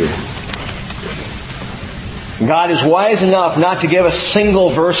 2. God is wise enough not to give us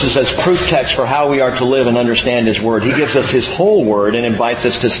single verses as proof text for how we are to live and understand His Word. He gives us His whole Word and invites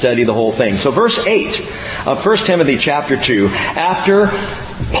us to study the whole thing. So verse 8 of 1 Timothy chapter 2. After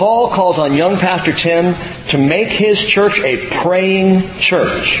Paul calls on young Pastor Tim to make his church a praying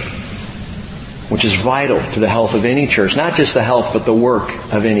church, which is vital to the health of any church. Not just the health, but the work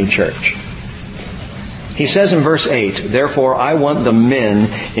of any church. He says in verse 8, "Therefore I want the men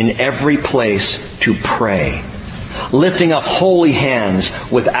in every place to pray, lifting up holy hands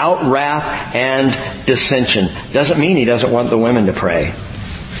without wrath and dissension." Doesn't mean he doesn't want the women to pray.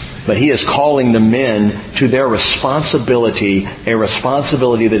 But he is calling the men to their responsibility, a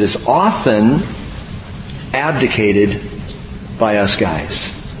responsibility that is often abdicated by us guys.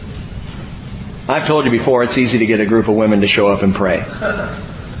 I've told you before, it's easy to get a group of women to show up and pray.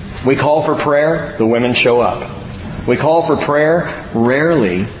 We call for prayer, the women show up. We call for prayer,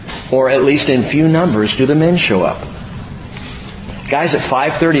 rarely, or at least in few numbers, do the men show up. Guys, at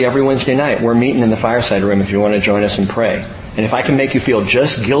 5:30 every Wednesday night, we're meeting in the fireside room if you want to join us and pray. And if I can make you feel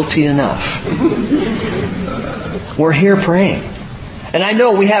just guilty enough, we're here praying. And I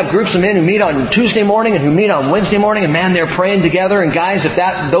know we have groups of men who meet on Tuesday morning and who meet on Wednesday morning, and man, they're praying together. And guys, if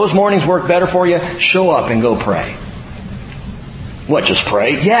those mornings work better for you, show up and go pray. What, just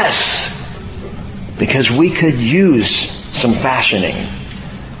pray? Yes! Because we could use some fashioning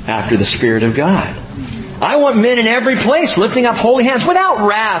after the Spirit of God. I want men in every place lifting up holy hands without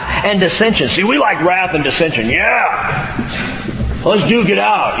wrath and dissension. See, we like wrath and dissension. Yeah! Let's duke it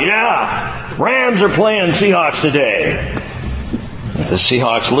out. Yeah! Rams are playing Seahawks today. If the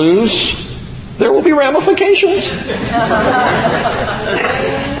Seahawks lose, there will be ramifications.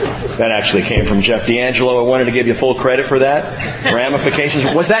 That actually came from Jeff D'Angelo. I wanted to give you full credit for that.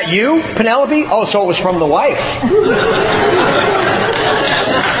 Ramifications. Was that you, Penelope? Oh, so it was from the wife.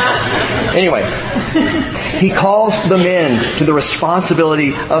 Anyway, he calls the men to the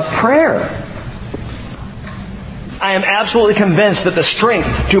responsibility of prayer. I am absolutely convinced that the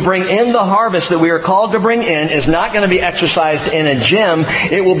strength to bring in the harvest that we are called to bring in is not going to be exercised in a gym.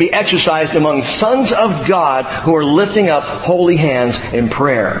 It will be exercised among sons of God who are lifting up holy hands in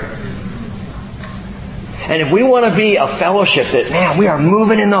prayer. And if we want to be a fellowship that, man, we are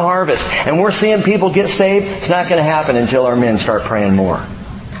moving in the harvest and we're seeing people get saved, it's not going to happen until our men start praying more.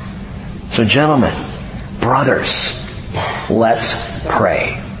 So gentlemen, brothers, let's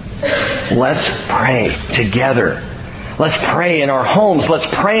pray. Let's pray together. Let's pray in our homes. Let's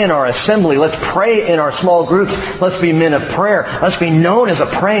pray in our assembly. Let's pray in our small groups. Let's be men of prayer. Let's be known as a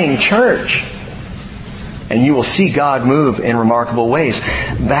praying church. And you will see God move in remarkable ways.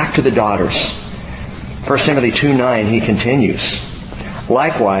 Back to the daughters. 1 Timothy 2:9, he continues.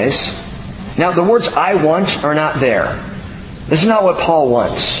 Likewise, now the words "I want" are not there. This is not what Paul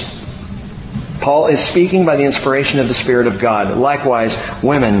wants. Paul is speaking by the inspiration of the Spirit of God. Likewise,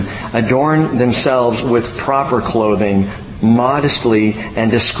 women adorn themselves with proper clothing, modestly and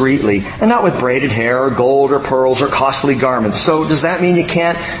discreetly, and not with braided hair or gold or pearls or costly garments. So does that mean you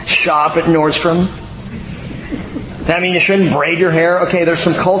can't shop at Nordstrom? Does that mean you shouldn't braid your hair? Okay, there's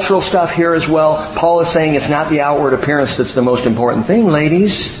some cultural stuff here as well. Paul is saying it's not the outward appearance that's the most important thing,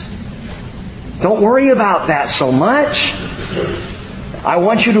 ladies. Don't worry about that so much. I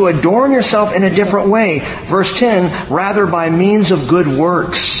want you to adorn yourself in a different way. Verse 10, rather by means of good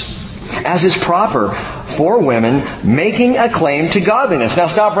works, as is proper for women, making a claim to godliness. Now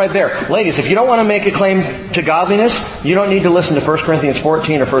stop right there. Ladies, if you don't want to make a claim to godliness, you don't need to listen to 1 Corinthians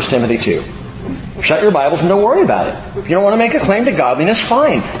 14 or 1 Timothy 2. Shut your Bibles and don't worry about it. If you don't want to make a claim to godliness,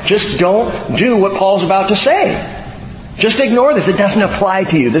 fine. Just don't do what Paul's about to say. Just ignore this. It doesn't apply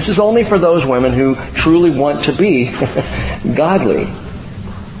to you. This is only for those women who truly want to be godly.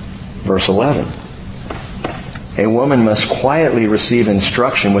 Verse 11. A woman must quietly receive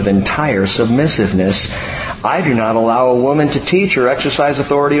instruction with entire submissiveness. I do not allow a woman to teach or exercise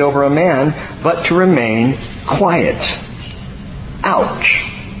authority over a man, but to remain quiet. Ouch.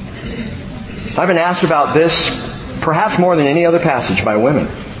 I've been asked about this perhaps more than any other passage by women.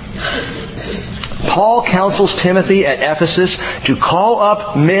 Paul counsels Timothy at Ephesus to call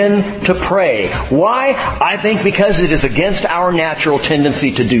up men to pray. Why? I think because it is against our natural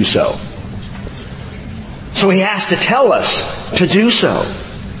tendency to do so. So he has to tell us to do so.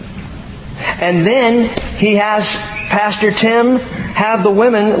 And then he has Pastor Tim have the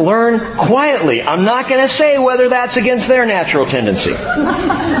women learn quietly. I'm not going to say whether that's against their natural tendency.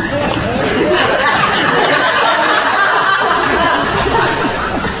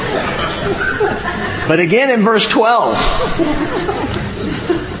 But again in verse 12,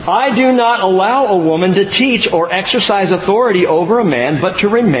 I do not allow a woman to teach or exercise authority over a man, but to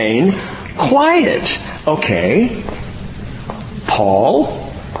remain quiet. Okay, Paul,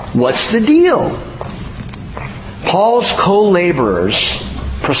 what's the deal? Paul's co-laborers,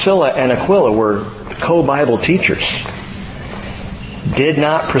 Priscilla and Aquila, were co-Bible teachers. Did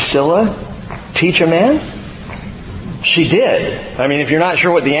not Priscilla teach a man? She did. I mean, if you're not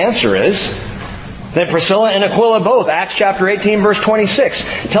sure what the answer is, then Priscilla and Aquila both. Acts chapter 18 verse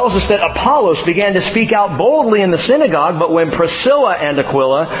 26 tells us that Apollos began to speak out boldly in the synagogue, but when Priscilla and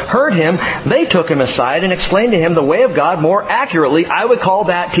Aquila heard him, they took him aside and explained to him the way of God more accurately. I would call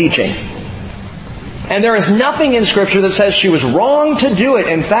that teaching. And there is nothing in Scripture that says she was wrong to do it.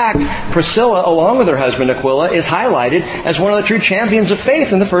 In fact, Priscilla, along with her husband Aquila, is highlighted as one of the true champions of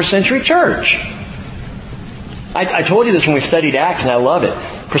faith in the first century church. I told you this when we studied Acts, and I love it.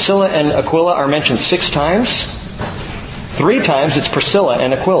 Priscilla and Aquila are mentioned 6 times. 3 times it's Priscilla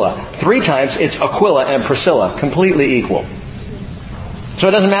and Aquila. 3 times it's Aquila and Priscilla. Completely equal. So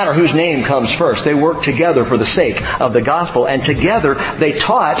it doesn't matter whose name comes first. They work together for the sake of the gospel. And together they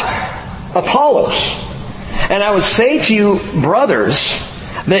taught Apollos. And I would say to you, brothers,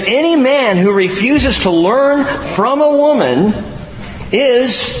 that any man who refuses to learn from a woman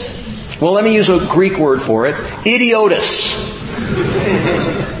is, well, let me use a Greek word for it, idiotus.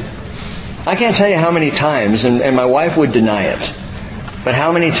 I can't tell you how many times, and my wife would deny it, but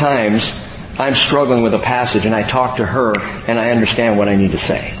how many times I'm struggling with a passage and I talk to her and I understand what I need to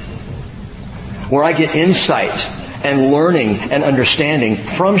say. Where I get insight and learning and understanding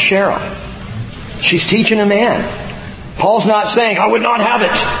from Cheryl. She's teaching a man. Paul's not saying, I would not have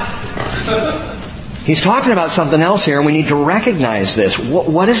it. He's talking about something else here, and we need to recognize this.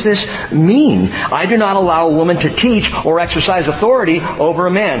 What does this mean? I do not allow a woman to teach or exercise authority over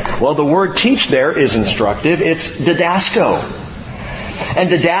a man. Well, the word teach there is instructive. It's didasko.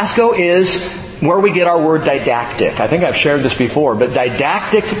 And didasko is where we get our word didactic. I think I've shared this before, but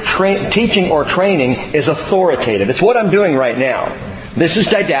didactic teaching or training is authoritative. It's what I'm doing right now. This is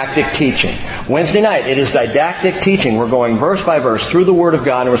didactic teaching. Wednesday night, it is didactic teaching. We're going verse by verse through the Word of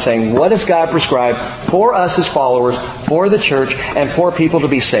God, and we're saying, what does God prescribe for us as followers, for the church, and for people to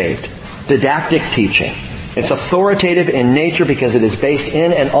be saved? Didactic teaching. It's authoritative in nature because it is based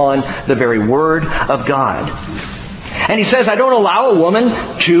in and on the very Word of God. And he says, I don't allow a woman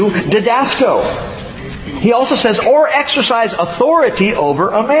to didasko. He also says, or exercise authority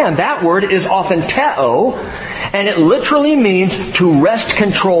over a man. That word is often teo, and it literally means to wrest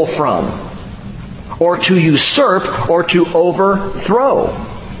control from, or to usurp, or to overthrow.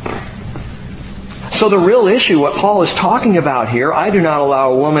 So the real issue, what Paul is talking about here, I do not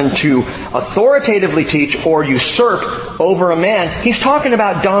allow a woman to authoritatively teach or usurp over a man. He's talking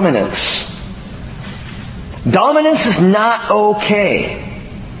about dominance. Dominance is not okay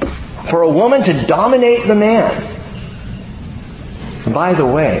for a woman to dominate the man. And by the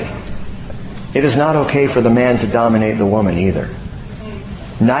way, it is not okay for the man to dominate the woman either.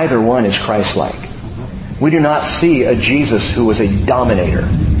 Neither one is Christ-like. We do not see a Jesus who was a dominator.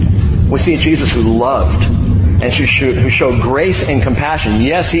 We see a Jesus who loved and who showed grace and compassion.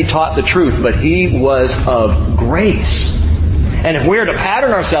 Yes, He taught the truth, but He was of grace. And if we're to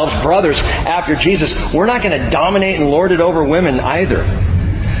pattern ourselves, brothers, after Jesus, we're not going to dominate and lord it over women either.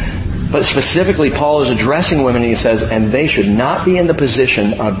 But specifically, Paul is addressing women, and he says, and they should not be in the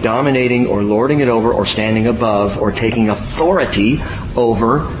position of dominating or lording it over or standing above or taking authority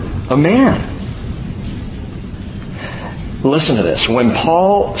over a man. Listen to this. When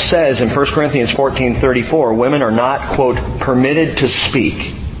Paul says in 1 Corinthians 14:34, women are not, quote, permitted to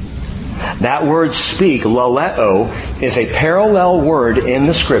speak. That word speak, laleo, is a parallel word in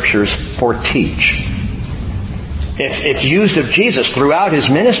the Scriptures for teach. It's used of Jesus throughout His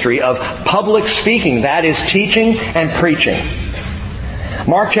ministry of public speaking. That is teaching and preaching.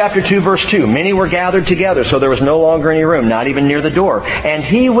 Mark chapter 2 verse 2. Many were gathered together, so there was no longer any room, not even near the door. And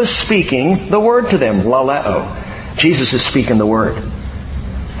He was speaking the word to them, laleo. Jesus is speaking the word.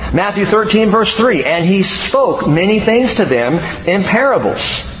 Matthew 13 verse 3. And He spoke many things to them in parables,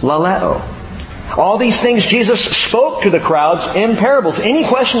 laleo. All these things Jesus spoke to the crowds in parables. Any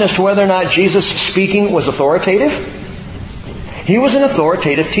question as to whether or not Jesus speaking was authoritative? He was an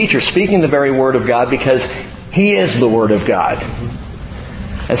authoritative teacher, speaking the very Word of God because He is the Word of God.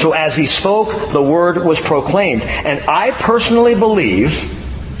 And so as He spoke, the Word was proclaimed. And I personally believe,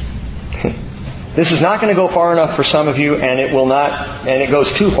 this is not going to go far enough for some of you, and it will not, and it goes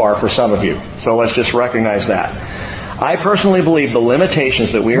too far for some of you. So let's just recognize that. I personally believe the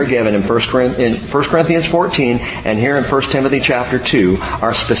limitations that we are given in 1 Corinthians 14 and here in 1 Timothy chapter 2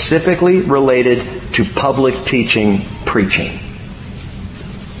 are specifically related to public teaching, preaching.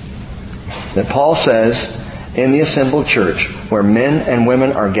 That Paul says in the assembled church, where men and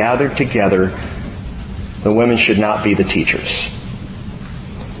women are gathered together, the women should not be the teachers.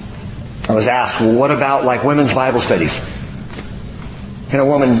 I was asked, well, what about like women's Bible studies? Can a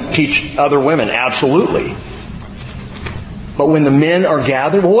woman teach other women? Absolutely. But when the men are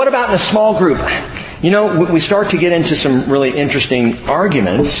gathered, well, what about in a small group? You know, we start to get into some really interesting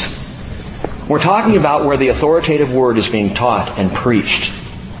arguments. We're talking about where the authoritative word is being taught and preached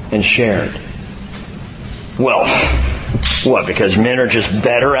and shared. Well, what, because men are just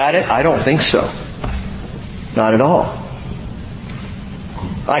better at it? I don't think so. Not at all.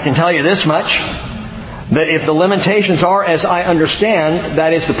 I can tell you this much, that if the limitations are, as I understand,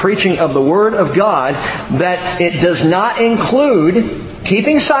 that is the preaching of the Word of God, that it does not include,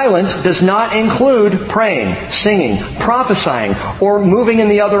 keeping silent does not include praying, singing, prophesying, or moving in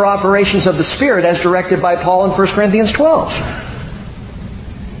the other operations of the Spirit as directed by Paul in 1 Corinthians 12.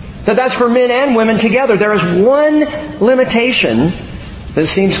 That's for men and women together. There is one limitation that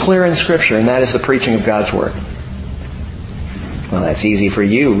seems clear in Scripture, and that is the preaching of God's Word. Well, that's easy for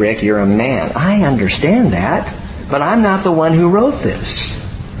you, Rick. You're a man. I understand that, but I'm not the one who wrote this.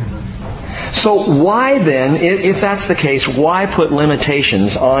 So why then, if that's the case, why put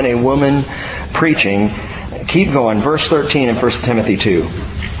limitations on a woman preaching? Keep going. Verse 13 in 1 Timothy 2.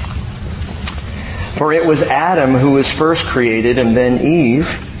 For it was Adam who was first created, and then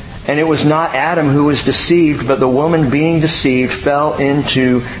Eve. And it was not Adam who was deceived, but the woman being deceived fell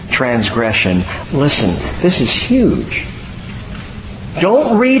into transgression. Listen, this is huge.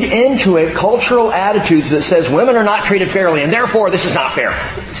 Don't read into it cultural attitudes that says women are not treated fairly and therefore this is not fair.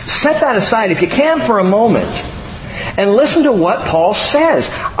 Set that aside if you can for a moment. And listen to what Paul says.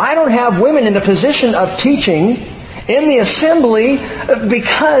 I don't have women in the position of teaching in the assembly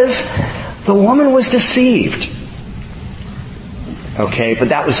because the woman was deceived. Okay, but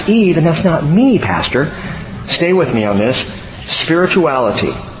that was Eve and that's not me, Pastor. Stay with me on this.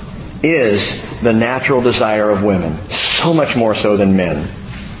 Spirituality is the natural desire of women. So much more so than men.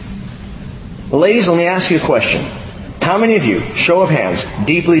 Ladies, let me ask you a question. How many of you, show of hands,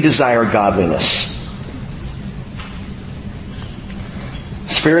 deeply desire godliness?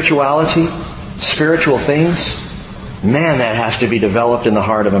 Spirituality, spiritual things, man, that has to be developed in the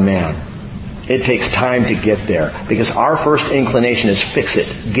heart of a man. It takes time to get there because our first inclination is fix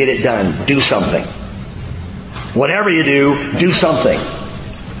it, get it done, do something. Whatever you do something.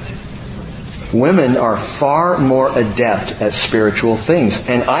 Women are far more adept at spiritual things.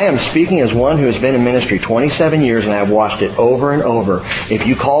 And I am speaking as one who has been in ministry 27 years, and I've watched it over and over. If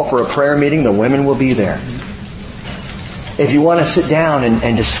you call for a prayer meeting, the women will be there. If you want to sit down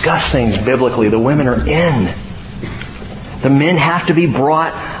and discuss things biblically, the women are in. The men have to be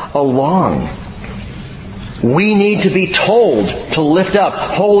brought along. We need to be told to lift up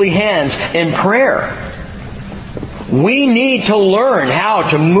holy hands in prayer. We need to learn how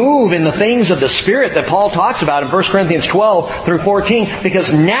to move in the things of the Spirit that Paul talks about in 1 Corinthians 12 through 14,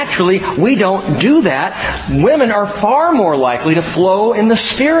 because naturally we don't do that. Women are far more likely to flow in the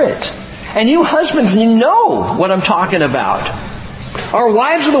Spirit. And you husbands, you know what I'm talking about. Our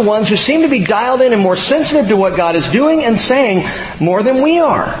wives are the ones who seem to be dialed in and more sensitive to what God is doing and saying more than we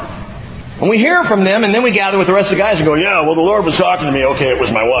are. And we hear from them, and then we gather with the rest of the guys and go, yeah, well, the Lord was talking to me. Okay, it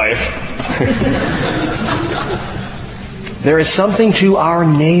was my wife. There is something to our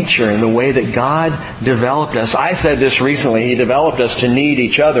nature in the way that God developed us. I said this recently. He developed us to need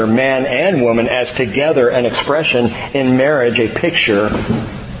each other, man and woman, as together an expression in marriage, a picture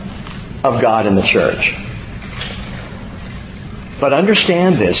of God in the church. But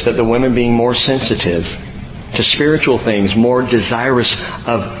understand this, that the women being more sensitive to spiritual things, more desirous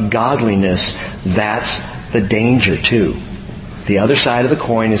of godliness, that's the danger too. The other side of the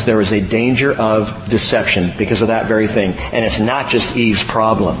coin is there is a danger of deception because of that very thing. And it's not just Eve's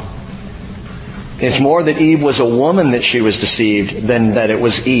problem. It's more that Eve was a woman that she was deceived than that it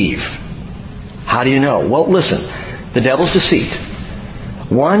was Eve. How do you know? Well, listen. The devil's deceit.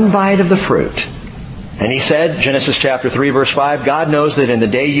 One bite of the fruit. And he said, Genesis chapter 3 verse 5, God knows that in the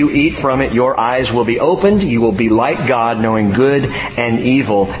day you eat from it, your eyes will be opened. You will be like God, knowing good and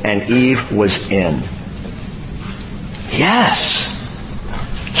evil. And Eve was in. Yes.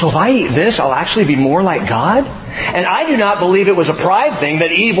 So if I eat this, I'll actually be more like God? And I do not believe it was a pride thing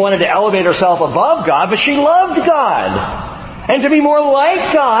that Eve wanted to elevate herself above God, but she loved God. And to be more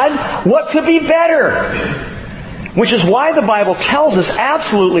like God, what could be better? Which is why the Bible tells us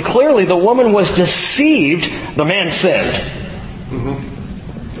absolutely clearly the woman was deceived, the man sinned.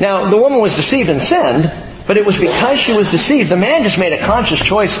 Now, the woman was deceived and sinned, but it was because she was deceived. The man just made a conscious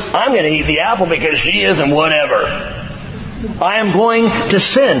choice. I'm going to eat the apple because she is and whatever. I am going to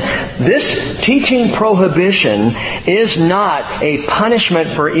sin. This teaching prohibition is not a punishment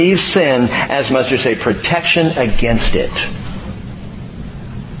for Eve's sin as much as a protection against it.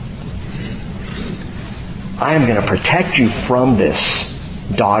 I am going to protect you from this,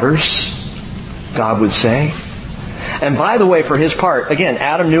 daughters, God would say. And by the way, for his part, again,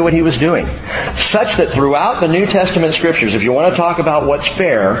 Adam knew what he was doing. Such that throughout the New Testament Scriptures, if you want to talk about what's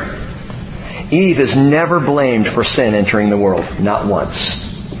fair, Eve is never blamed for sin entering the world. Not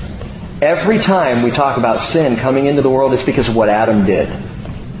once. Every time we talk about sin coming into the world, it's because of what Adam did.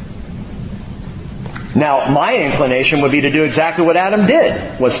 Now, my inclination would be to do exactly what Adam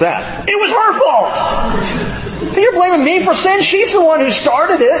did. What's that? It was her fault! You're blaming me for sin? She's the one who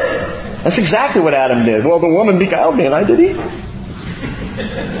started it. That's exactly what Adam did. Well, the woman beguiled me and I did eat.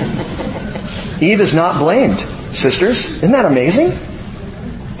 Eve is not blamed, sisters. Isn't that amazing?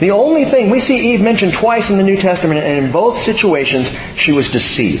 The only thing, we see Eve mentioned twice in the New Testament, and in both situations, she was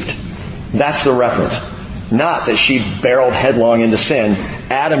deceived. That's the reference. Not that she barreled headlong into sin.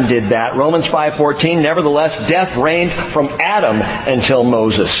 Adam did that. Romans 5:14, nevertheless, death reigned from Adam until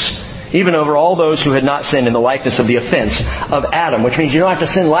Moses, even over all those who had not sinned in the likeness of the offense of Adam, which means you don't have to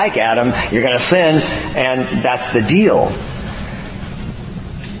sin like Adam. You're going to sin, and that's the deal.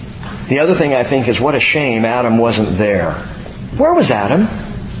 The other thing I think is what a shame Adam wasn't there. Where was Adam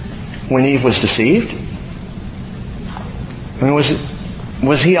when Eve was deceived? I mean,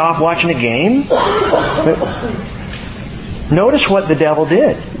 was he off watching a game? Notice what the devil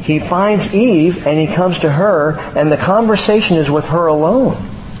did. He finds Eve and he comes to her and the conversation is with her alone.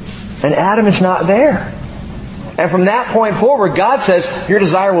 And Adam is not there. And from that point forward, God says, your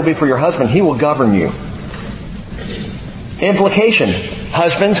desire will be for your husband. He will govern you. Implication,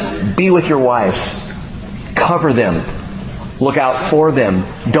 husbands, be with your wives. Cover them. Look out for them.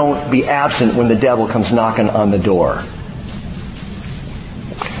 Don't be absent when the devil comes knocking on the door.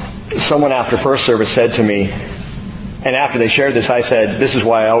 Someone after first service said to me, and after they shared this, I said, this is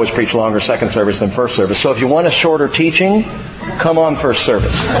why I always preach longer second service than first service. So if you want a shorter teaching, come on first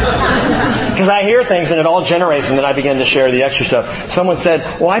service. Because I hear things and it all generates and then I begin to share the extra stuff. Someone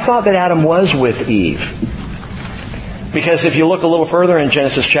said, well, I thought that Adam was with Eve. Because if you look a little further in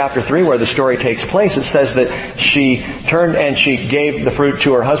Genesis chapter 3 where the story takes place, it says that she turned and she gave the fruit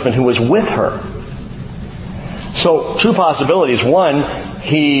to her husband who was with her. So, two possibilities. One,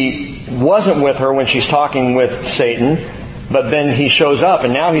 he wasn't with her when she's talking with Satan. But then he shows up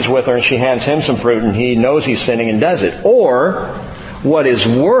and now he's with her and she hands him some fruit and he knows he's sinning and does it. Or, what is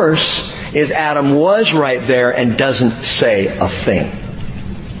worse is Adam was right there and doesn't say a thing.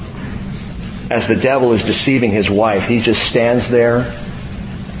 As the devil is deceiving his wife, he just stands there,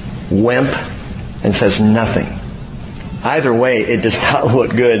 wimp, and says nothing. Either way, it does not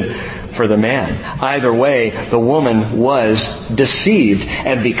look good for the man. Either way, the woman was deceived.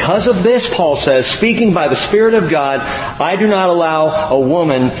 And because of this, Paul says, speaking by the Spirit of God, I do not allow a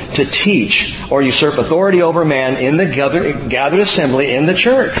woman to teach or usurp authority over man in the gathered assembly in the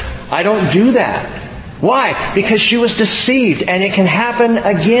church. I don't do that. Why? Because she was deceived, and it can happen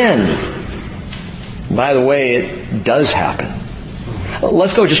again. By the way, it does happen.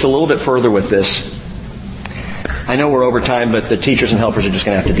 Let's go just a little bit further with this. I know we're over time, but the teachers and helpers are just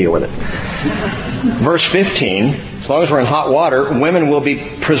going to have to deal with it. Verse 15, as long as we're in hot water, women will be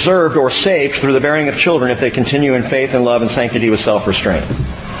preserved or saved through the bearing of children if they continue in faith and love and sanctity with self-restraint.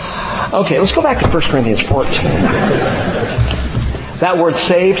 Okay, let's go back to 1 Corinthians 14. That word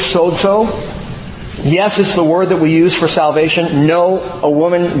saved, sozo, yes, it's the word that we use for salvation. No, a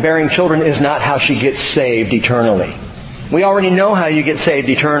woman bearing children is not how she gets saved eternally. We already know how you get saved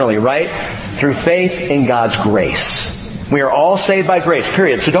eternally, right? Through faith in God's grace. We are all saved by grace,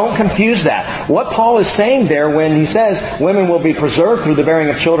 period. So don't confuse that. What Paul is saying there when he says women will be preserved through the bearing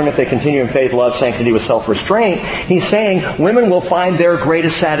of children if they continue in faith, love, sanctity with self-restraint, he's saying women will find their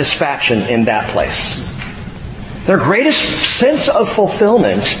greatest satisfaction in that place. Their greatest sense of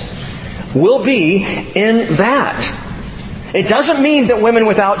fulfillment will be in that. It doesn't mean that women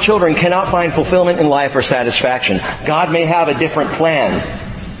without children cannot find fulfillment in life or satisfaction. God may have a different plan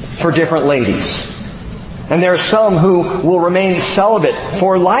for different ladies. And there are some who will remain celibate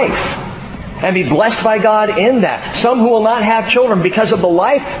for life and be blessed by God in that. Some who will not have children because of the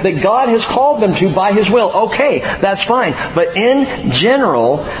life that God has called them to by His will. Okay, that's fine. But in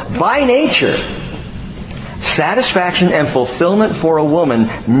general, by nature, satisfaction and fulfillment for a woman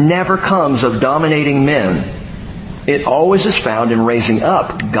never comes of dominating men. It always is found in raising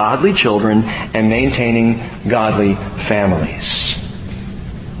up godly children and maintaining godly families.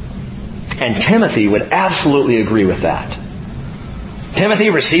 And Timothy would absolutely agree with that.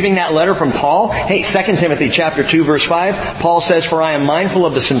 Timothy receiving that letter from Paul. Hey, 2 Timothy chapter 2 verse 5, Paul says, "For I am mindful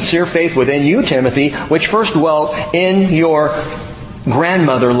of the sincere faith within you, Timothy, which first dwelt in your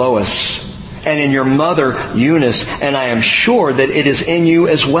grandmother Lois and in your mother Eunice, and I am sure that it is in you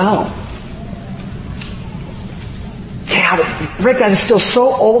as well." Yeah, but Rick, that is still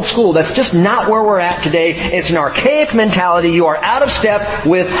so old school. That's just not where we're at today. It's an archaic mentality. You are out of step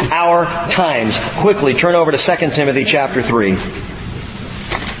with our times. Quickly, turn over to 2 Timothy chapter 3,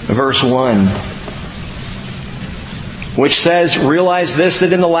 verse 1, which says, "Realize this,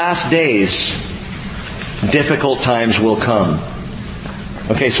 that in the last days, difficult times will come."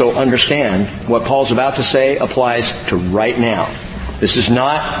 Okay, so understand, what Paul's about to say applies to right now. This is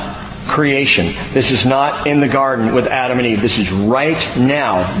not creation. This is not in the garden with Adam and Eve. This is right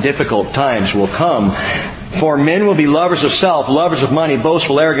now. Difficult times will come. "For men will be lovers of self, lovers of money,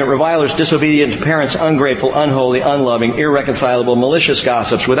 boastful, arrogant, revilers, disobedient to parents, ungrateful, unholy, unloving, irreconcilable, malicious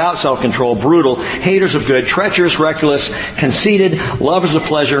gossips, without self-control, brutal, haters of good, treacherous, reckless, conceited, lovers of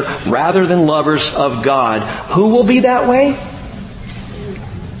pleasure rather than lovers of God." Who will be that way?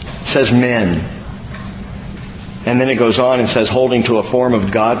 It says men. And then it goes on and says, "Holding to a form of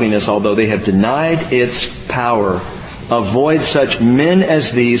godliness, although they have denied its power. Avoid such men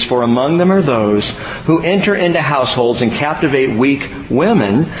as these, for among them are those who enter into households and captivate weak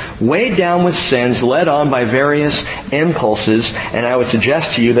women, weighed down with sins, led on by various impulses." And I would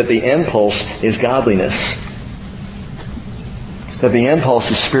suggest to you that the impulse is godliness. That the impulse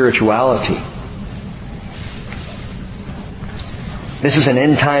is spirituality. This is an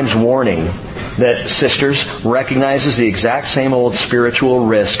end times warning that, sisters, recognizes the exact same old spiritual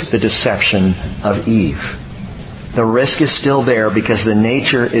risk, the deception of Eve. The risk is still there because the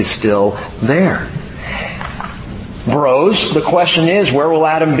nature is still there. Bros, the question is, where will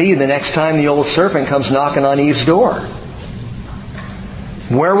Adam be the next time the old serpent comes knocking on Eve's door?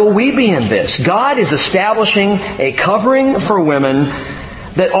 Where will we be in this? God is establishing a covering for women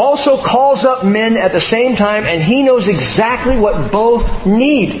that also calls up men at the same time, and He knows exactly what both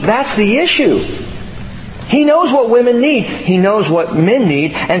need. That's the issue. He knows what women need. He knows what men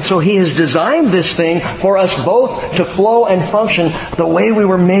need. And so He has designed this thing for us both to flow and function the way we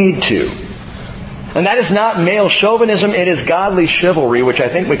were made to. And that is not male chauvinism. It is godly chivalry, which I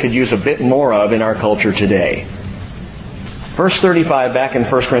think we could use a bit more of in our culture today. Verse 35, back in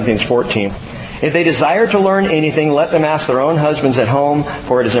 1 Corinthians 14. If they desire to learn anything, let them ask their own husbands at home,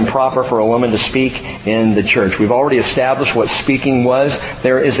 for it is improper for a woman to speak in the church. We've already established what speaking was.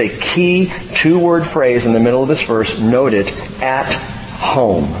 There is a key 2-word phrase in the middle of this verse. Note it, at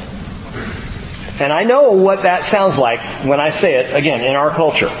home. And I know what that sounds like when I say it, again, in our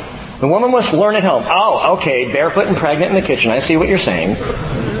culture. The woman must learn at home. Oh, okay, barefoot and pregnant in the kitchen. I see what you're saying.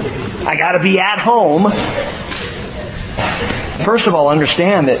 I gotta be at home. First of all,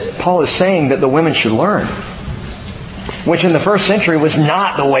 understand that Paul is saying that the women should learn, which in the first century was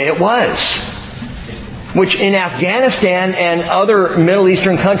not the way it was. Which in Afghanistan and other Middle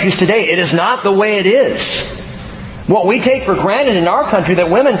Eastern countries today, it is not the way it is. What we take for granted in our country,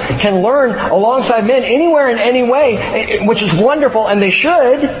 that women can learn alongside men anywhere in any way, which is wonderful, and they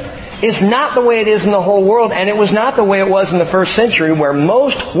should, is not the way it is in the whole world, and it was not the way it was in the first century, where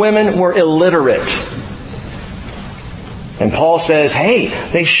most women were illiterate. And Paul says, hey,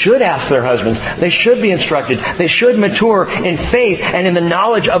 they should ask their husbands. They should be instructed. They should mature in faith and in the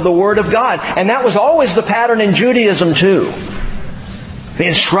knowledge of the Word of God. And that was always the pattern in Judaism too. The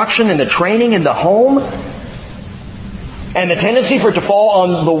instruction and the training in the home, and the tendency for it to fall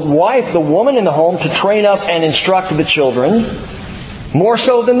on the wife, the woman in the home, to train up and instruct the children, more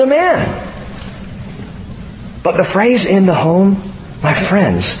so than the man. But the phrase in the home, my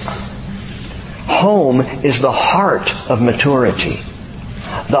friends, home is the heart of maturity.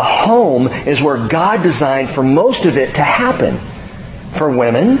 The home is where God designed for most of it to happen. For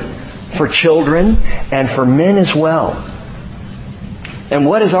women, for children, and for men as well. And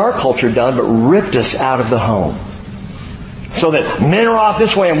what has our culture done but ripped us out of the home? So that men are off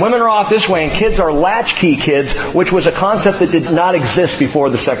this way and women are off this way and kids are latchkey kids, which was a concept that did not exist before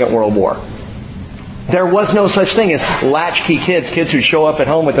the Second World War. There was no such thing as latchkey kids, kids who show up at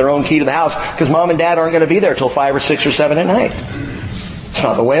home with their own key to the house because mom and dad aren't going to be there till 5 or 6 or 7 at night. It's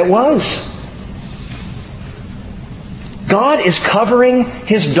not the way it was. God is covering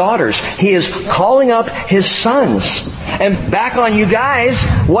His daughters. He is calling up His sons. And back on you guys,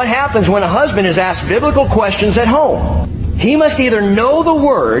 what happens when a husband is asked biblical questions at home? He must either know the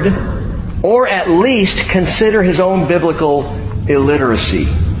Word or at least consider his own biblical illiteracy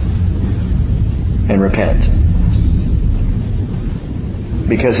and repent.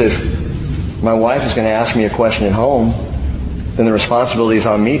 Because if my wife is going to ask me a question at home, then the responsibility is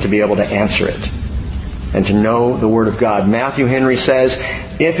on me to be able to answer it and to know the Word of God. Matthew Henry says,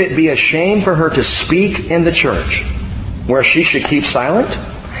 if it be a shame for her to speak in the church where she should keep silent,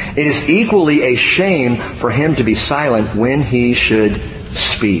 it is equally a shame for him to be silent when he should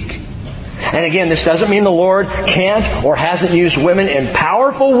speak. And again, this doesn't mean the Lord can't or hasn't used women in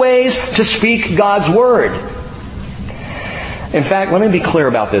powerful ways to speak God's Word. In fact, let me be clear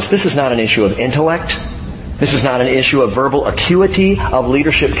about this. This is not an issue of intellect. This is not an issue of verbal acuity, of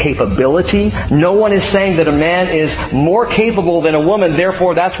leadership capability. No one is saying that a man is more capable than a woman,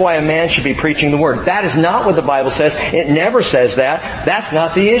 therefore that's why a man should be preaching the Word. That is not what the Bible says. It never says that. That's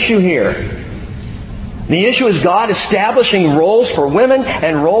not the issue here. The issue is God establishing roles for women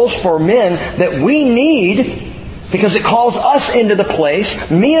and roles for men that we need because it calls us into the place,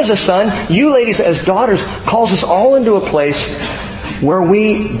 me as a son, you ladies as daughters, calls us all into a place where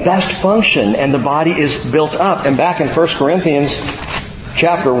we best function and the body is built up. And back in 1 Corinthians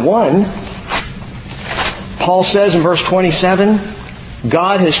chapter 1, Paul says in verse 27,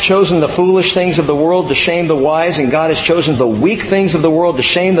 God has chosen the foolish things of the world to shame the wise, and God has chosen the weak things of the world to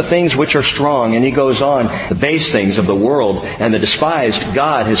shame the things which are strong. And he goes on, the base things of the world and the despised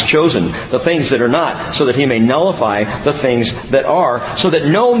God has chosen the things that are not, so that he may nullify the things that are, so that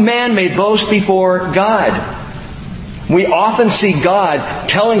no man may boast before God. We often see God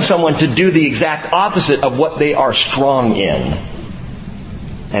telling someone to do the exact opposite of what they are strong in.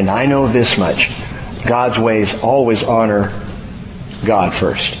 And I know this much. God's ways always honor God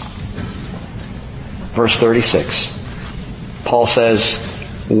first. Verse 36. Paul says,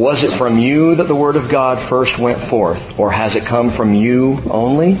 was it from you that the Word of God first went forth, or has it come from you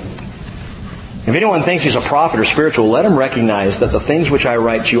only? If anyone thinks he's a prophet or spiritual, let him recognize that the things which I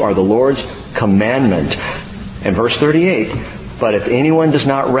write to you are the Lord's commandment. And verse 38, but if anyone does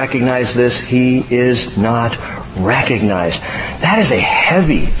not recognize this, he is not recognized. That is a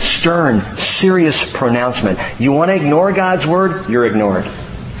heavy, stern, serious pronouncement. You want to ignore God's Word? You're ignored.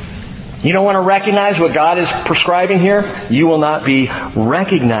 You don't want to recognize what God is prescribing here? You will not be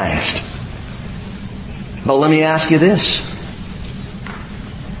recognized. But let me ask you this.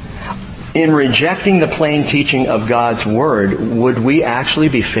 In rejecting the plain teaching of God's Word, would we actually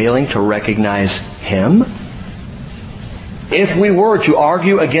be failing to recognize Him? If we were to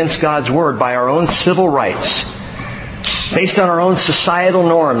argue against God's Word by our own civil rights, based on our own societal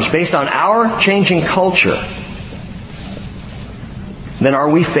norms, based on our changing culture, then are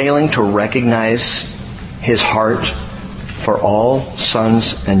we failing to recognize His heart for all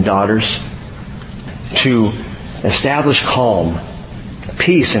sons and daughters? To establish calm,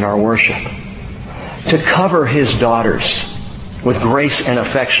 peace in our worship. To cover His daughters with grace and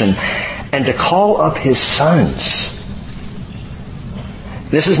affection. And to call up His sons.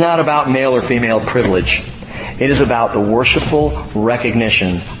 This is not about male or female privilege. It is about the worshipful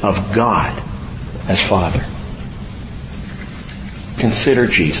recognition of God as Father. Consider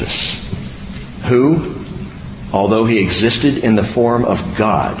Jesus, who, although He existed in the form of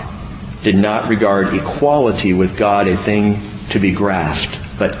God, did not regard equality with God a thing to be grasped,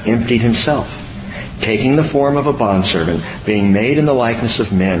 but emptied Himself, taking the form of a bondservant, being made in the likeness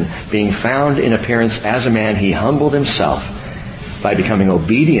of men, being found in appearance as a man, He humbled Himself by becoming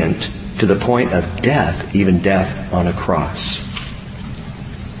obedient to the point of death, even death on a cross.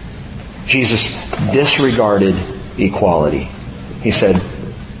 Jesus disregarded equality. He said,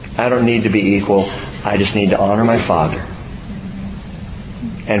 I don't need to be equal. I just need to honor my Father.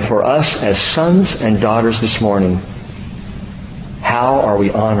 And for us as sons and daughters this morning, how are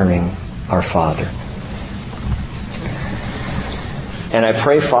we honoring our Father? And I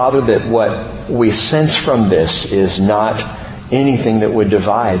pray, Father, that what we sense from this is not anything that would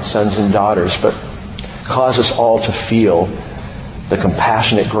divide sons and daughters, but cause us all to feel the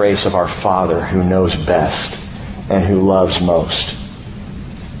compassionate grace of our Father who knows best and who loves most.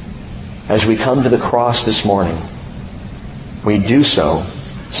 As we come to the cross this morning, we do so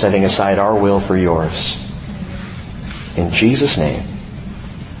setting aside our will for yours. In Jesus' name,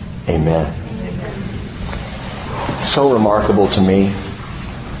 amen. So remarkable to me,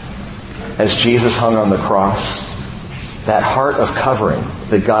 as Jesus hung on the cross, that heart of covering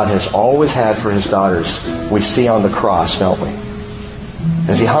that God has always had for His daughters, we see on the cross, don't we?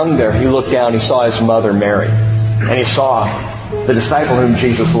 As He hung there, He looked down, He saw His mother, Mary, and He saw the disciple whom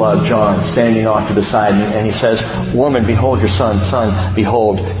Jesus loved, John, standing off to the side, and He says, woman, behold your son, son,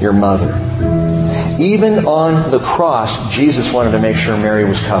 behold your mother. Even on the cross, Jesus wanted to make sure Mary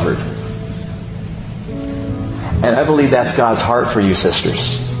was covered. And I believe that's God's heart for you,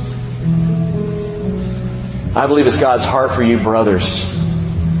 sisters. I believe it's God's heart for you, brothers,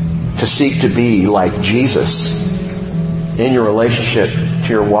 to seek to be like Jesus in your relationship to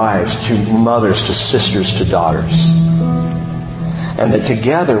your wives, to mothers, to sisters, to daughters. And that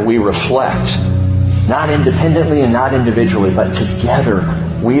together we reflect, not independently and not individually, but together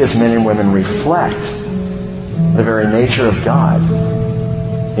we as men and women reflect the very nature of God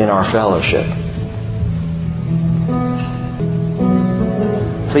in our fellowship.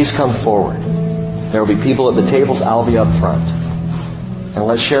 Please come forward. There will be people at the tables. I'll be up front. And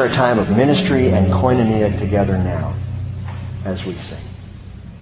let's share a time of ministry and koinonia together now as we sing.